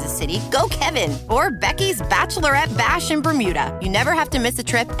in Kansas City, go Kevin, or Becky's Bachelorette Bash in Bermuda, you never have to miss a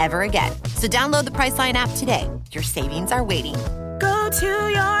trip ever again. So download the Priceline app today. Your savings are waiting. Go to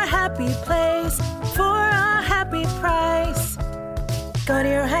your happy place for a happy price. Go to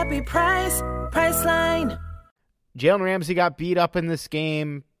your happy price, Priceline. Jalen Ramsey got beat up in this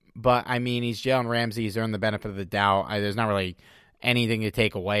game, but, I mean, he's Jalen Ramsey. He's earned the benefit of the doubt. There's not really anything to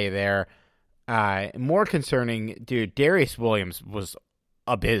take away there. More concerning, dude, Darius Williams was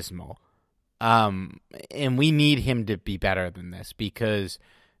abysmal. And we need him to be better than this, because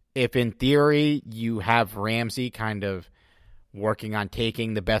if in theory you have Ramsey kind of working on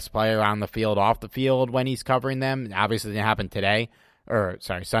taking the best player on the field off the field when he's covering them, obviously it didn't happen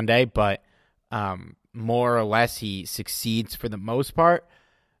Sunday, but more or less he succeeds for the most part.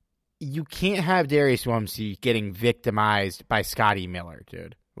 You can't have Darius Wamsey getting victimized by Scotty Miller,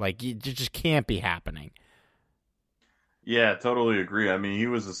 dude. Like, it just can't be happening. Yeah, totally agree. I mean, he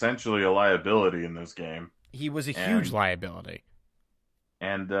was essentially a liability in this game. He was a huge liability.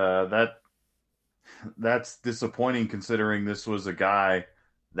 And that's disappointing, considering this was a guy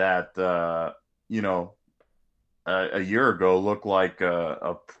that, a year ago looked like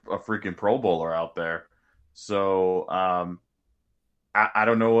a freaking Pro Bowler out there. So I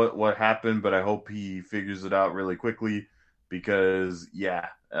don't know what happened, but I hope he figures it out really quickly, because,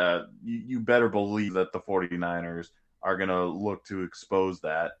 you better believe that the 49ers are going to look to expose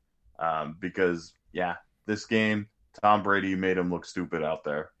that, because, this game, Tom Brady made him look stupid out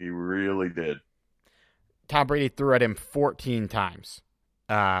there. He really did. Tom Brady threw at him 14 times,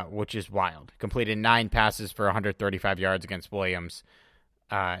 which is wild. Completed 9 passes for 135 yards against Williams.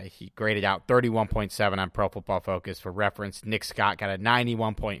 He graded out 31.7 on Pro Football Focus. For reference, Nick Scott got a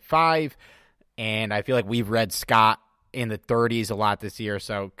 91.5, and I feel like we've read Scott in the 30s a lot this year,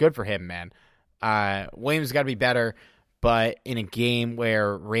 so good for him, man. Williams got to be better, but in a game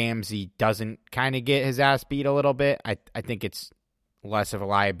where Ramsey doesn't kind of get his ass beat a little bit, I think it's less of a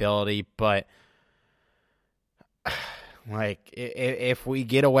liability. But like, if we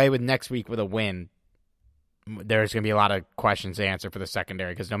get away with next week with a win, there's going to be a lot of questions to answer for the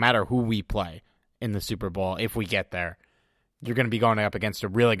secondary, because no matter who we play in the Super Bowl, if we get there, you're going to be going up against a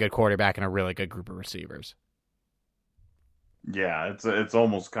really good quarterback and a really good group of receivers. Yeah, it's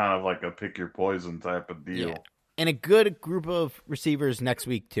almost kind of like a pick your poison type of deal. Yeah. And a good group of receivers next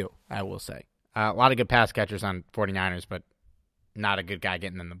week, too, I will say. A lot of good pass catchers on 49ers, but not a good guy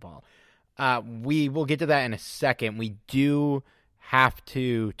getting them the ball. We will get to that in a second. We do have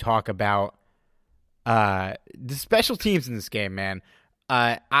to talk about the special teams in this game, man.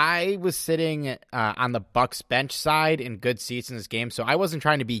 I was sitting on the Bucs bench side in good seats in this game, so I wasn't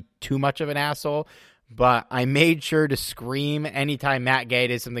trying to be too much of an asshole, but I made sure to scream anytime Matt Gay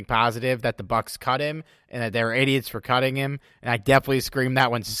did something positive that the Bucs cut him and that they were idiots for cutting him. And I definitely screamed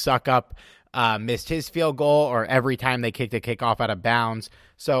that when Suck Up missed his field goal, or every time they kicked a kickoff out of bounds.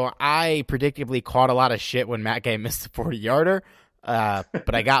 So I predictably caught a lot of shit when Matt Gay missed the 40-yarder.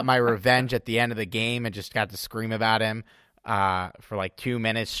 But I got my revenge at the end of the game and just got to scream about him for like 2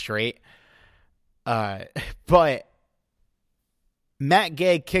 minutes straight. But Matt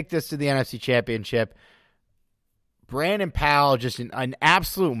Gay kicked us to the NFC Championship. Brandon Powell, just an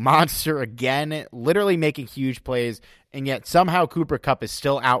absolute monster again, literally making huge plays, and yet somehow Cooper Kupp is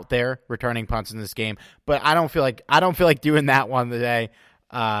still out there returning punts in this game. But I don't feel like doing that one today.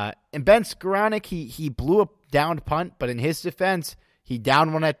 And Ben Skoranek, he blew a downed punt, but in his defense, he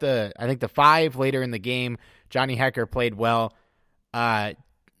downed one at the 5 later in the game. Johnny Hekker played well.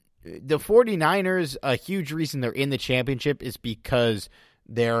 The 49ers, a huge reason they're in the championship is because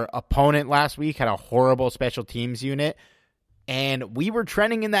their opponent last week had a horrible special teams unit, and we were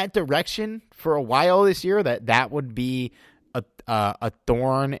trending in that direction for a while this year, that would be a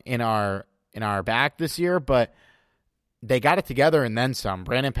thorn in our back this year, but they got it together and then some.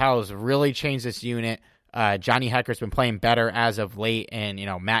 Brandon Powell has really changed this unit. Johnny Hecker's been playing better as of late, and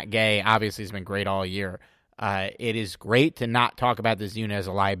Matt Gay obviously has been great all year. It is great to not talk about this unit as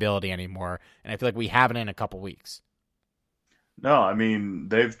a liability anymore, and I feel like we haven't in a couple weeks. No, I mean,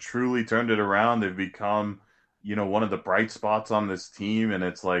 they've truly turned it around. They've become, one of the bright spots on this team, and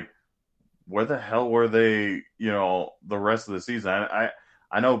it's like, where the hell were they, the rest of the season?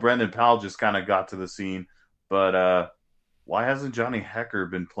 I know Brandon Powell just kind of got to the scene, but why hasn't Johnny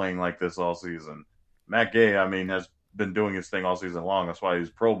Hekker been playing like this all season? Matt Gay, has been doing his thing all season long. That's why he's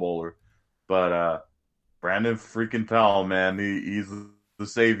Pro Bowler. But Brandon freaking Powell, man, he's the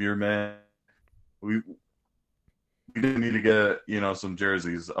savior, man. We didn't need to get some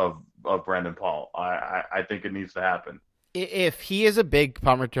jerseys of Brandon Powell. I think it needs to happen. If he is a big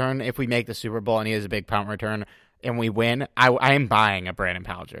punt return, if we make the Super Bowl and he is a big punt return and we win, I am buying a Brandon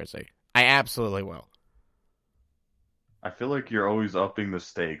Powell jersey. I absolutely will. I feel like you're always upping the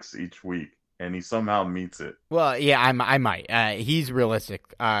stakes each week, and he somehow meets it. Well, yeah, I might. He's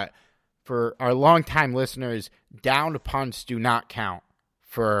realistic. For our longtime listeners, downed punts do not count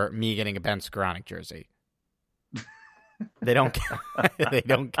for me getting a Ben Skoranek jersey. They don't count. They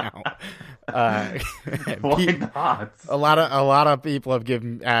don't count. Why not? A lot of people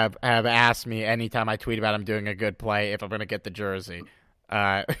have asked me anytime I tweet about him doing a good play if I'm going to get the jersey.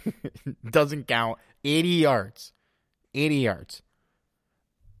 Doesn't count. 80 yards. 80 yards.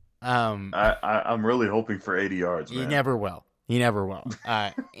 I'm really hoping for 80 yards, man. He never will.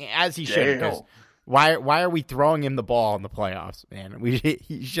 As he should. 'Cause why are we throwing him the ball in the playoffs, man?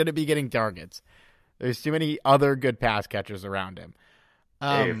 He shouldn't be getting targets. There's too many other good pass catchers around him.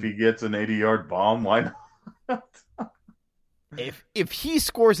 Hey, if he gets an 80-yard bomb, why not? If he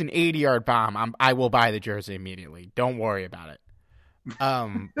scores an 80-yard bomb, I will buy the jersey immediately. Don't worry about it.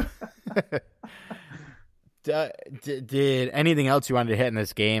 Did anything else you wanted to hit in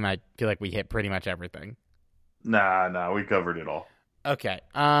this game? I feel like we hit pretty much everything. Nah, we covered it all. Okay.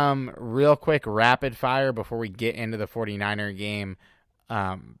 Real quick, rapid fire before we get into the 49er game.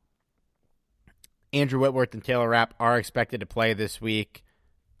 Andrew Whitworth and Taylor Rapp are expected to play this week.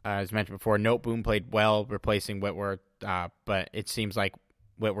 As mentioned before, Noteboom played well, replacing Whitworth, but it seems like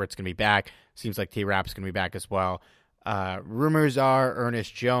Whitworth's going to be back. Seems like T-Rapp's going to be back as well. Rumors are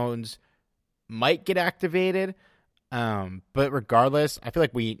Ernest Jones might get activated, but regardless, I feel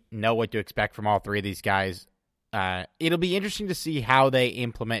like we know what to expect from all three of these guys. It'll be interesting to see how they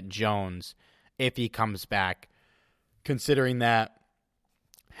implement Jones if he comes back, considering that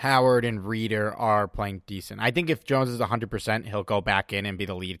Howard and Reeder are playing decent. I think if Jones is 100%, he'll go back in and be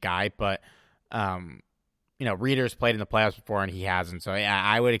the lead guy, but Reeder's played in the playoffs before and he hasn't, so yeah,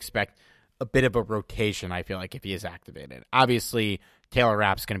 I would expect a bit of a rotation, I feel like, if he is activated. Obviously, Taylor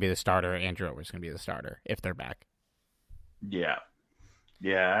Rapp's going to be the starter, Andrew Whitworth's going to be the starter if they're back. Yeah.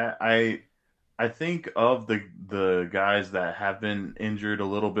 I think of the guys that have been injured a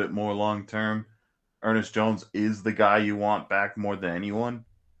little bit more long term, Ernest Jones is the guy you want back more than anyone.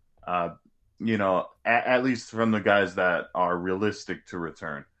 At least from the guys that are realistic to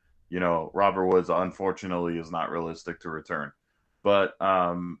return. Robert Woods, unfortunately, is not realistic to return. But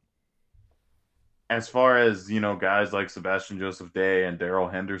as far as, guys like Sebastian Joseph Day and Darrell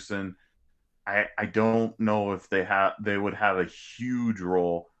Henderson, I don't know if they would have a huge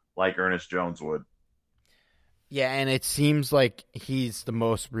role like Ernest Jones would. Yeah, and it seems like he's the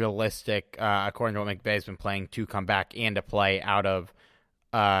most realistic, according to what McVay's been playing, to come back and to play out of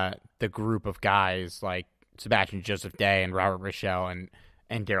the group of guys like Sebastian Joseph Day and Robert Rochelle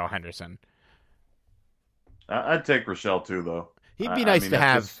and Darrell Henderson. I'd take Rochelle too, though. He'd be nice to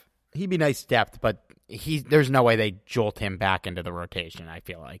have. He'd be nice depth, but there's no way they jolt him back into the rotation, I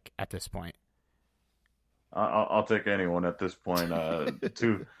feel like, at this point. I'll take anyone at this point.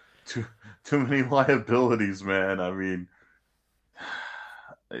 Too many liabilities, man. I mean,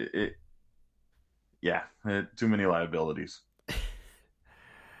 too many liabilities.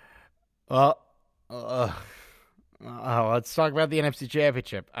 Well, let's talk about the NFC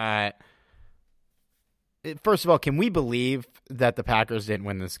Championship. First of all, can we believe that the Packers didn't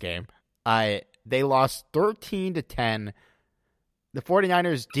win this game? They lost 13-10. The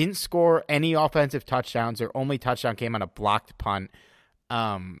 49ers didn't score any offensive touchdowns. Their only touchdown came on a blocked punt.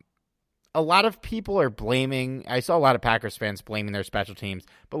 A lot of people are blaming – I saw a lot of Packers fans blaming their special teams.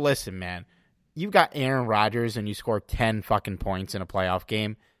 But listen, man, you've got Aaron Rodgers and you score 10 fucking points in a playoff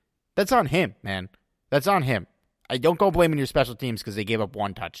game. That's on him, man. That's on him. I don't go blaming your special teams because they gave up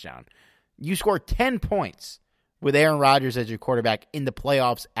one touchdown. You scored 10 points with Aaron Rodgers as your quarterback in the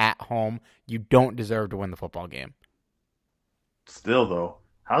playoffs at home. You don't deserve to win the football game. Still, though,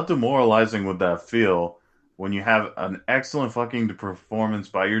 how demoralizing would that feel when you have an excellent fucking performance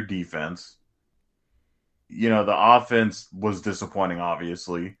by your defense? The offense was disappointing,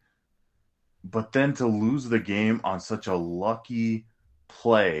 obviously. But then to lose the game on such a lucky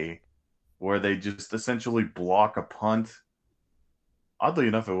play where they just essentially block a punt. Oddly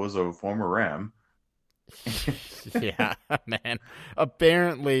enough, it was a former Ram. Yeah, man.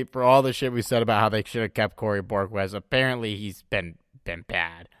 Apparently, for all the shit we said about how they should have kept Corey Borquez, apparently he's been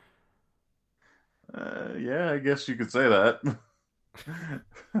bad. Yeah, I guess you could say that.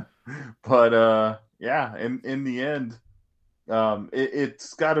 But in the end,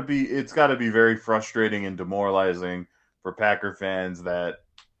 it's got to be very frustrating and demoralizing for Packer fans that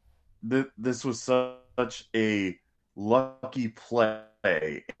this was such a lucky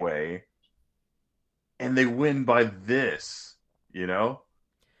play way, and they win by this, not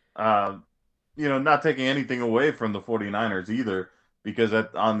taking anything away from the 49ers either, because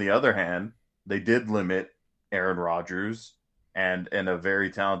on the other hand, they did limit Aaron Rodgers and a very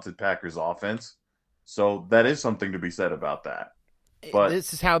talented Packers offense. So that is something to be said about that. But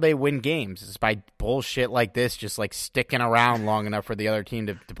this is how they win games. It's by bullshit like this, just like sticking around long enough for the other team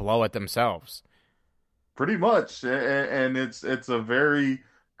to blow it themselves. Pretty much. And it's a very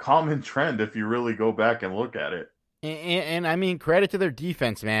common trend if you really go back and look at it. And I mean, credit to their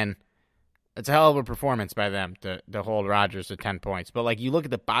defense, man. It's a hell of a performance by them to hold Rodgers to 10 points. But, like, you look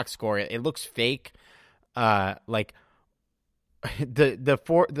at the box score, it looks fake. Like,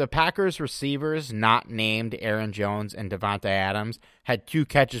 the Packers receivers not named Aaron Jones and Devontae Adams had 2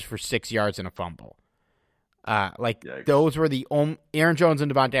 catches for 6 yards and a fumble. Yikes. Those were Aaron Jones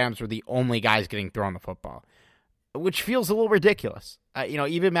and Devontae Adams were the only guys getting thrown the football, which feels a little ridiculous.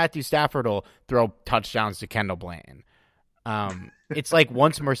 Even Matthew Stafford will throw touchdowns to Kendall Blanton. It's like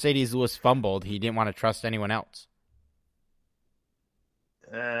once Mercedes Lewis fumbled, he didn't want to trust anyone else.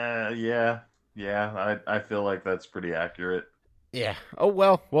 Yeah. I feel like that's pretty accurate. Yeah.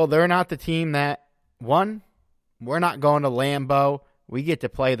 Oh, well, they're not the team that won. We're not going to Lambeau. We get to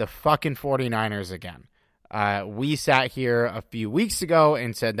play the fucking 49ers again. We sat here a few weeks ago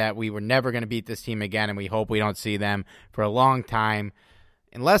and said that we were never going to beat this team again, and we hope we don't see them for a long time.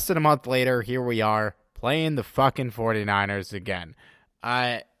 And less than a month later, here we are playing the fucking 49ers again.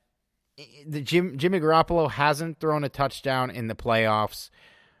 Jimmy Garoppolo hasn't thrown a touchdown in the playoffs.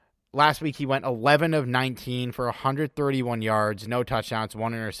 Last week, he went 11 of 19 for 131 yards, no touchdowns,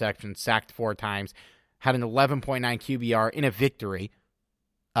 1 interception, sacked 4 times, had an 11.9 QBR in a victory.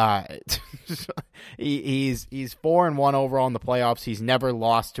 He's 4-1 overall in the playoffs. He's never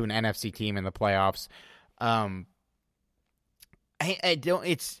lost to an NFC team in the playoffs.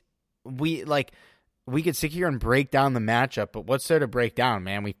 We could sit here and break down the matchup, but what's there to break down,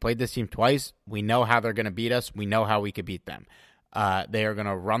 man? We've played this team twice. We know how they're going to beat us. We know how we could beat them. They are going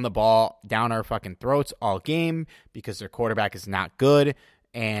to run the ball down our fucking throats all game because their quarterback is not good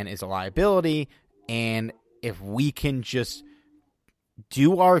and is a liability. And if we can just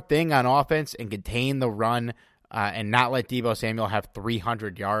do our thing on offense and contain the run and not let Deebo Samuel have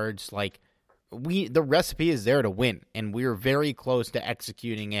 300 yards, the recipe is there to win. And we were very close to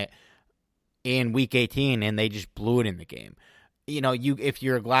executing it in Week 18, and they just blew it in the game. If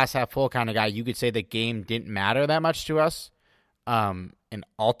you're a glass half full kind of guy, you could say the game didn't matter that much to us. And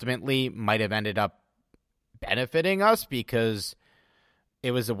ultimately might have ended up benefiting us because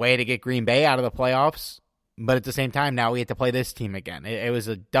it was a way to get Green Bay out of the playoffs. But at the same time, now we have to play this team again. It was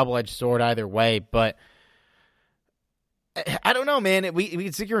a double-edged sword either way. But I don't know, man. We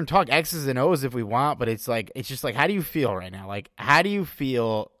can sit here and talk X's and O's if we want, but it's just like, how do you feel right now? Like, how do you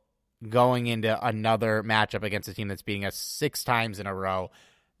feel going into another matchup against a team that's beating us 6 times in a row,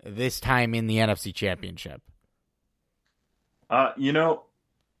 this time in the NFC Championship?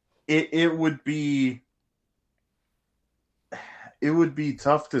 It would be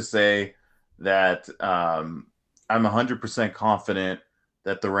tough to say that I'm 100% confident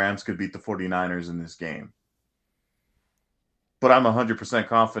that the Rams could beat the 49ers in this game. But I'm 100%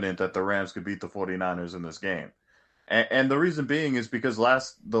 confident that the Rams could beat the 49ers in this game. And the reason being is because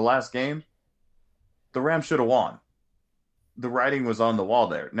the last game, the Rams should have won. The writing was on the wall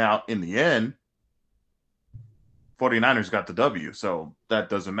there. Now, in the end, 49ers got the W, so that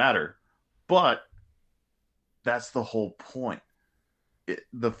doesn't matter. But that's the whole point.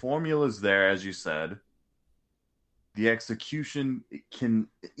 The formula's there, as you said. The execution can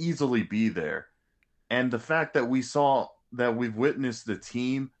easily be there. And the fact that we've witnessed the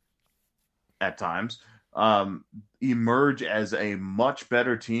team at times emerge as a much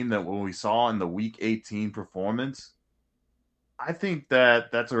better team than what we saw in the Week 18 performance, I think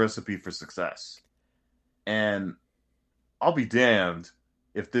that's a recipe for success. And I'll be damned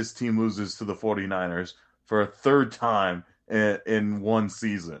if this team loses to the 49ers for a 3rd time in one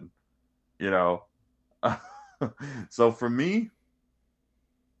season, So for me,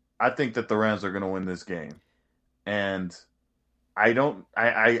 I think that the Rams are going to win this game. And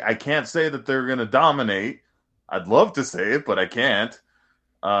I can't say that they're going to dominate. I'd love to say it, but I can't.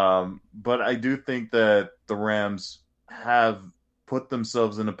 But I do think that the Rams have put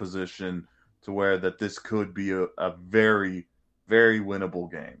themselves in a position to where that this could be a very, very winnable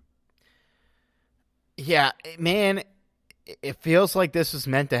game. Yeah, man, it feels like this was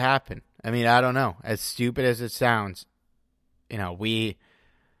meant to happen. I mean, I don't know. As stupid as it sounds, we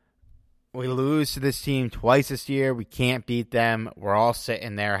lose to this team twice this year. We can't beat them. We're all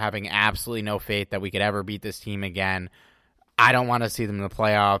sitting there having absolutely no faith that we could ever beat this team again. I don't want to see them in the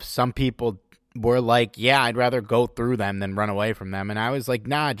playoffs. Some people were like, yeah, I'd rather go through them than run away from them. And I was like,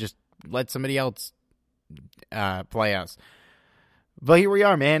 nah, just let somebody else play us. But here we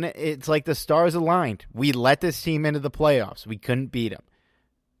are, man. It's like the stars aligned. We let this team into the playoffs. We couldn't beat them.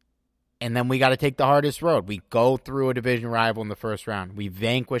 And then we got to take the hardest road. We go through a division rival in the first round. We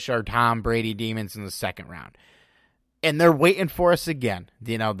vanquish our Tom Brady demons in the second round. And they're waiting for us again.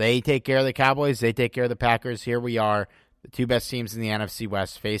 They take care of the Cowboys. They take care of the Packers. Here we are, the 2 best teams in the NFC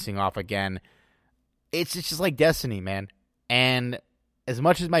West facing off again. It's just like destiny, man. And as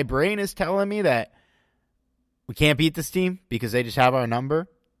much as my brain is telling me that we can't beat this team because they just have our number,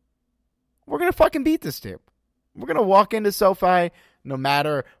 we're going to fucking beat this team. We're going to walk into SoFi no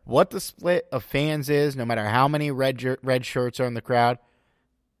matter what the split of fans is, no matter how many red shirts are in the crowd,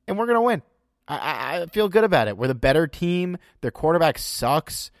 and we're going to win. I feel good about it. We're the better team. Their quarterback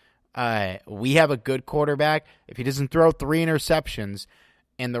sucks. We have a good quarterback. If he doesn't throw 3 interceptions,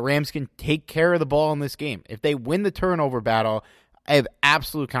 and the Rams can take care of the ball in this game, if they win the turnover battle, I have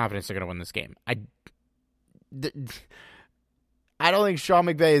absolute confidence they're going to win this game. I don't think Sean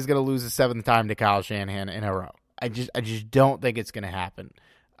McVay is going to lose the 7th time to Kyle Shanahan in a row. I just don't think it's going to happen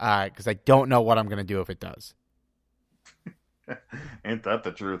because I don't know what I'm going to do if it does. Ain't that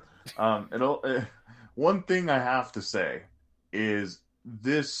the truth? One thing I have to say is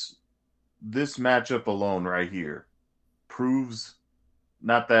this matchup alone right here proves,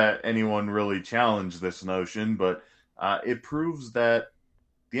 not that anyone really challenged this notion, but it proves that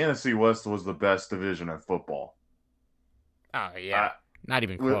the NFC West was the best division of football. Oh, yeah. Not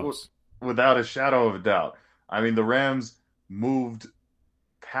even close. Without a shadow of a doubt. I mean, the Rams moved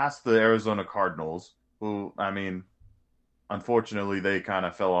past the Arizona Cardinals, who, I mean, unfortunately, they kind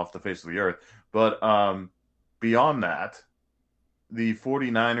of fell off the face of the earth. But beyond that, the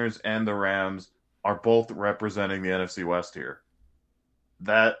 49ers and the Rams are both representing the NFC West here.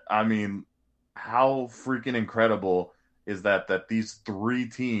 That, I mean, how freaking incredible is that these 3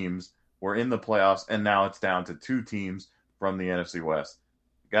 teams were in the playoffs, and now it's down to 2 teams from the NFC West.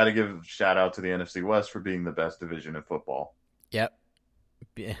 Got to give a shout out to the NFC West for being the best division in football. Yep.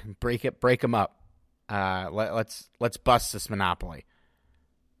 Break them up. Let's bust this monopoly.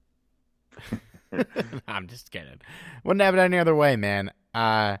 I'm just kidding. Wouldn't have it any other way, man.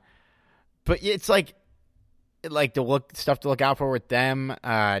 But it's like stuff to look out for with them.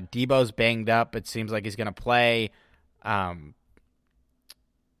 Debo's banged up. It seems like he's going to play.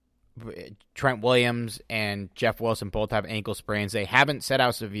 Trent Williams and Jeff Wilson both have ankle sprains. They haven't said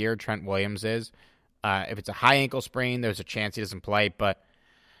how severe Trent Williams is. If it's a high ankle sprain, there's a chance he doesn't play, but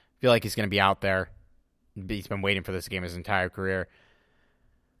I feel like he's going to be out there. He's been waiting for this game his entire career.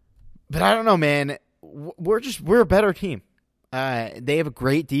 But I don't know, man. We're a better team. They have a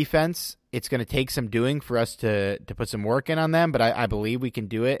great defense. It's going to take some doing for us to put some work in on them, but I believe we can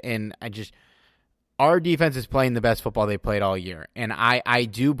do it. And our defense is playing the best football they played all year. And I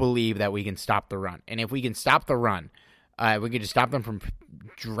do believe that we can stop the run. And if we can stop the run, we can just stop them from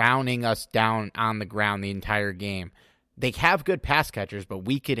drowning us down on the ground the entire game. They have good pass catchers, but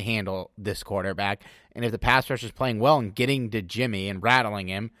we could handle this quarterback. And if the pass rush is playing well and getting to Jimmy and rattling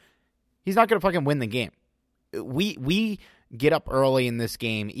him, he's not going to fucking win the game. We get up early in this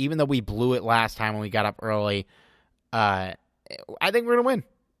game, even though we blew it last time when we got up early. I think we're going to win.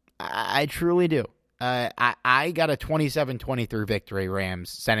 I truly do. I got a 27-23 victory,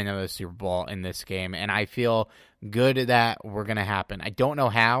 Rams, sending them to the Super Bowl in this game, and I feel good that we're going to happen. I don't know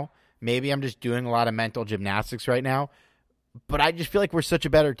how. Maybe I'm just doing a lot of mental gymnastics right now, but I just feel like we're such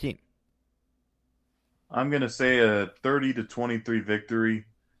a better team. I'm going to say a 30-23 victory.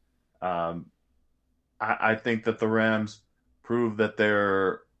 I think that the Rams prove that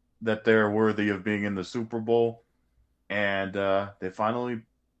they're worthy of being in the Super Bowl, and they finally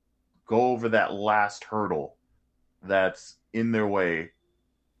go over that last hurdle that's in their way,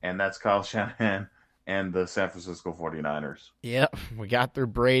 and that's Kyle Shanahan and the San Francisco 49ers. Yep, we got through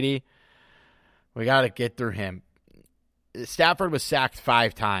Brady. We got to get through him. Stafford was sacked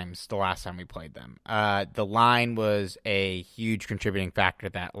 5 times the last time we played them. The line was a huge contributing factor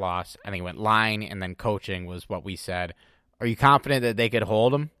to that loss. I think it went line and then coaching was what we said. Are you confident that they could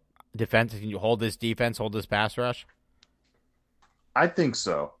hold him? Defense, can you hold this defense, hold this pass rush? I think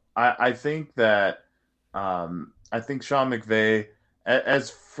so. I think that I think Sean McVay, as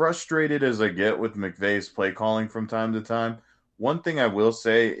frustrated as I get with McVay's play calling from time to time, one thing I will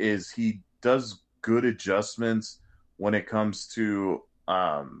say is he does good adjustments when it comes to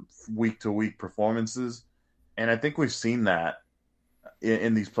week-to-week performances, and I think we've seen that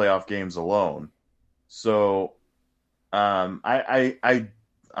in these playoff games alone. So I'm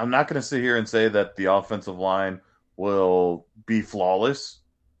not going to sit here and say that the offensive line will be flawless,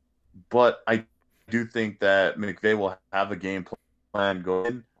 but I do think that McVay will have a game plan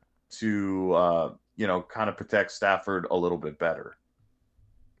going to kind of protect Stafford a little bit better.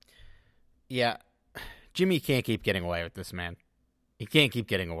 Yeah. Jimmy can't keep getting away with this, man. He can't keep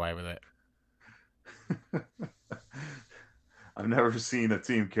getting away with it. I've never seen a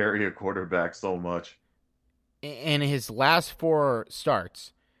team carry a quarterback so much. In his last 4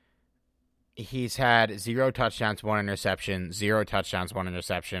 starts, he's had 0 touchdowns, 1 interception, 0 touchdowns, 1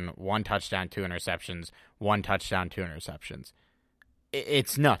 interception, 1 touchdown, 2 interceptions, 1 touchdown, 2 interceptions.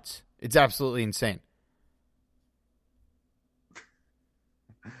 It's nuts. It's absolutely insane.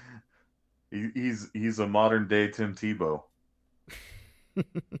 He's a modern day Tim Tebow.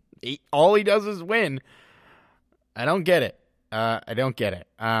 All he does is win. I don't get it. God,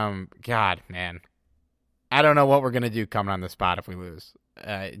 man. I don't know what we're going to do coming on the spot if we lose.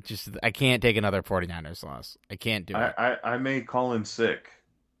 I can't take another 49ers loss. I can't do it. I may call in sick.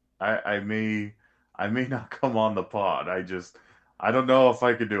 I may not come on the pod. I don't know if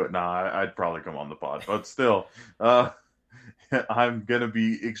I could do it. Nah, I'd probably come on the pod. But still, I'm going to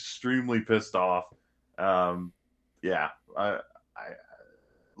be extremely pissed off.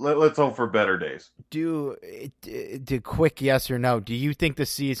 Let's hope for better days. Do quick yes or no. Do you think the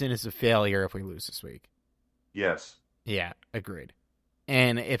season is a failure if we lose this week? Yes. Yeah, agreed.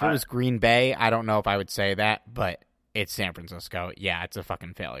 And if it was Green Bay, I don't know if I would say that, but it's San Francisco. Yeah, it's a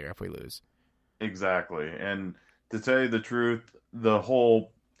fucking failure if we lose. Exactly. And to tell you the truth, the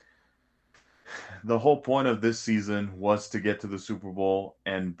whole point of this season was to get to the Super Bowl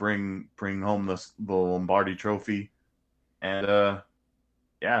and bring home the Lombardi Trophy. And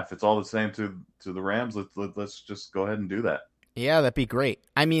if it's all the same to the Rams, let's just go ahead and do that. Yeah, that'd be great.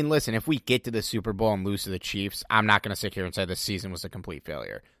 I mean, listen, if we get to the Super Bowl and lose to the Chiefs, I'm not going to sit here and say this season was a complete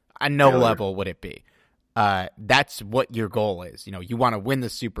failure. On no level would it be. That's what your goal is. You want to win the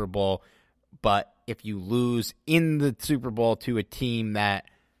Super Bowl, but if you lose in the Super Bowl to a team that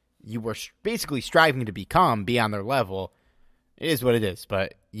you were basically striving to be on their level, it is what it is.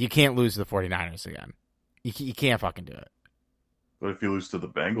 But you can't lose to the 49ers again. You can't fucking do it. But if you lose to the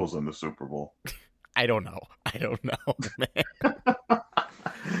Bengals in the Super Bowl? I don't know, man.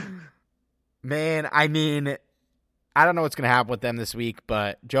 Man, I mean, I don't know what's going to happen with them this week,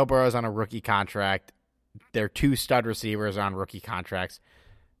 but Joe Burrow's on a rookie contract. Their 2 stud receivers on rookie contracts.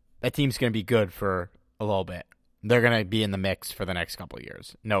 That team's going to be good for a little bit. They're going to be in the mix for the next couple of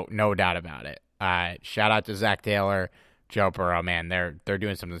years. No doubt about it. Shout out to Zach Taylor, Joe Burrow, man. They're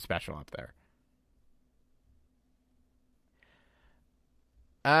doing something special up there.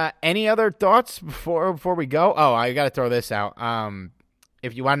 Any other thoughts before we go? Oh, I got to throw this out.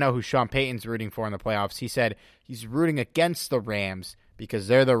 If you want to know who Sean Payton's rooting for in the playoffs, he said he's rooting against the Rams because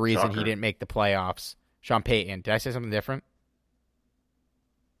they're the reason he didn't make the playoffs. Sean Payton. Did I say something different?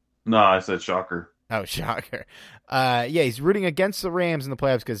 No, I said shocker. Oh, shocker. He's rooting against the Rams in the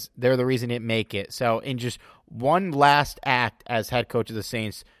playoffs because they're the reason he didn't make it. So in just one last act as head coach of the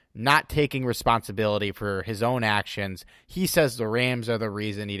Saints, not taking responsibility for his own actions, he says the Rams are the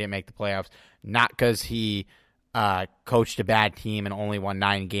reason he didn't make the playoffs, not because he coached a bad team and only won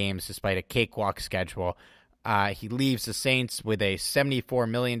 9 games despite a cakewalk schedule. He leaves the Saints with a $74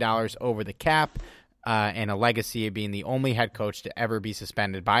 million over the cap and a legacy of being the only head coach to ever be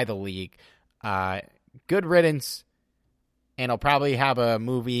suspended by the league. Good riddance, and he'll probably have a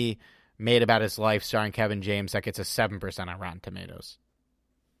movie made about his life starring Kevin James that gets a 7% on Rotten Tomatoes.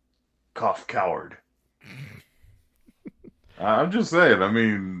 Cough coward. I'm just saying. I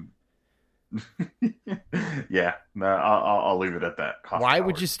mean, I'll leave it at that. Cough Why coward.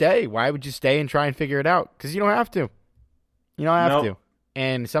 would you stay? Why would you stay and try and figure it out? Because you don't have to. You don't have to.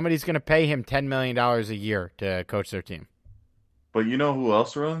 And somebody's going to pay him $10 million a year to coach their team. But you know who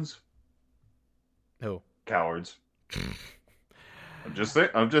else runs? Who? Cowards. I'm just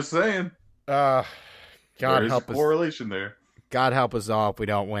saying. God help us. Correlation there. God help us all if we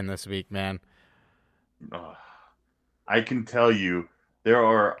don't win this week, man. I can tell you there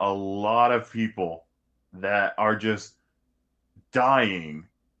are a lot of people that are just dying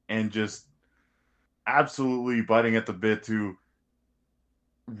and just absolutely biting at the bit to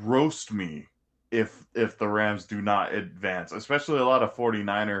roast me if the Rams do not advance, especially a lot of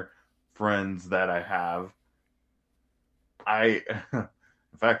 49er friends that I have. In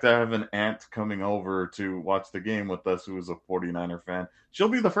fact, I have an aunt coming over to watch the game with us who is a 49er fan. She'll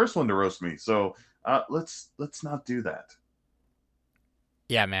be the first one to roast me. So let's not do that.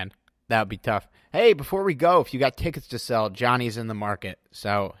 Yeah, man. That would be tough. Hey, before we go, if you got tickets to sell, Johnny's in the market.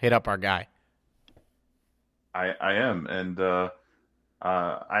 So hit up our guy. I am. And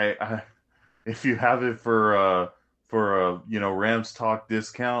I if you have it for a Rams Talk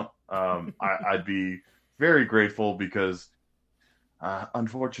discount, I'd be very grateful because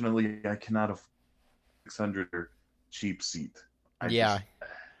unfortunately, I cannot afford $600 cheap seat.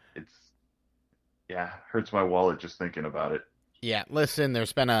 Hurts my wallet just thinking about it. Yeah, listen,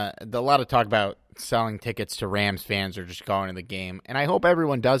 there's been a lot of talk about selling tickets to Rams fans or just going to the game, and I hope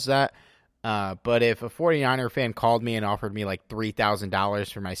everyone does that. But if a 49er fan called me and offered me like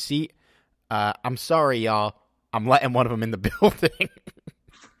 $3,000 for my seat, I'm sorry, y'all. I'm letting one of them in the building.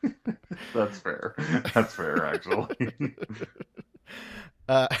 That's fair. That's fair, actually.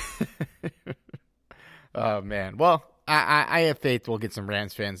 Oh, man. Well, I have faith we'll get some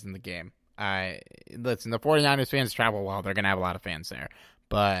Rams fans in the game. Listen, the 49ers fans travel well. They're going to have a lot of fans there.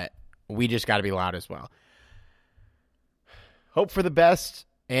 But we just got to be loud as well. Hope for the best.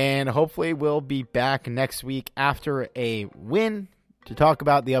 And hopefully we'll be back next week after a win to talk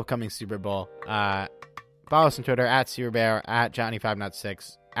about the upcoming Super Bowl. Follow us on Twitter at SeaberBear, at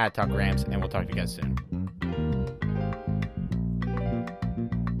Johnny506, at Talk Rams, and we'll talk to you guys soon.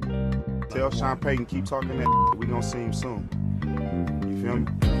 Tell Sean Payton, keep talking that. We gonna see him soon. You feel me?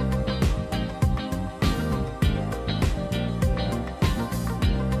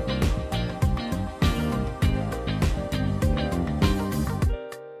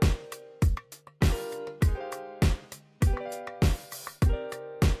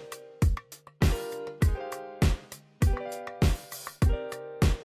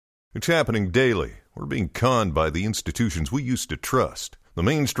 It's happening daily. We're being conned by the institutions we used to trust. The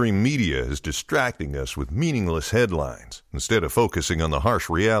mainstream media is distracting us with meaningless headlines instead of focusing on the harsh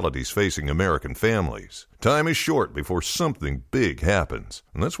realities facing American families. Time is short before something big happens,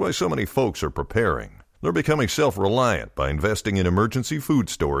 and that's why so many folks are preparing. They're becoming self-reliant by investing in emergency food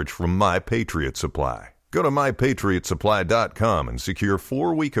storage from My Patriot Supply. Go to MyPatriotSupply.com and secure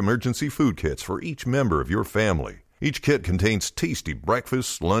 4-week emergency food kits for each member of your family. Each kit contains tasty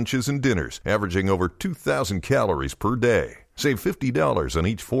breakfasts, lunches, and dinners, averaging over 2,000 calories per day. Save $50 on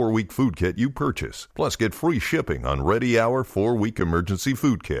each 4-week food kit you purchase. Plus, get free shipping on Ready Hour 4-week emergency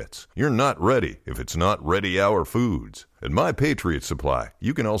food kits. You're not ready if it's not Ready Hour Foods. At My Patriot Supply,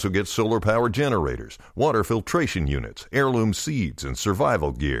 you can also get solar-powered generators, water filtration units, heirloom seeds, and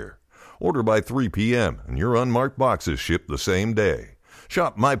survival gear. Order by 3 p.m. and your unmarked boxes ship the same day.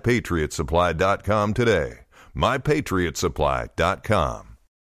 Shop MyPatriotSupply.com today. MyPatriotSupply.com.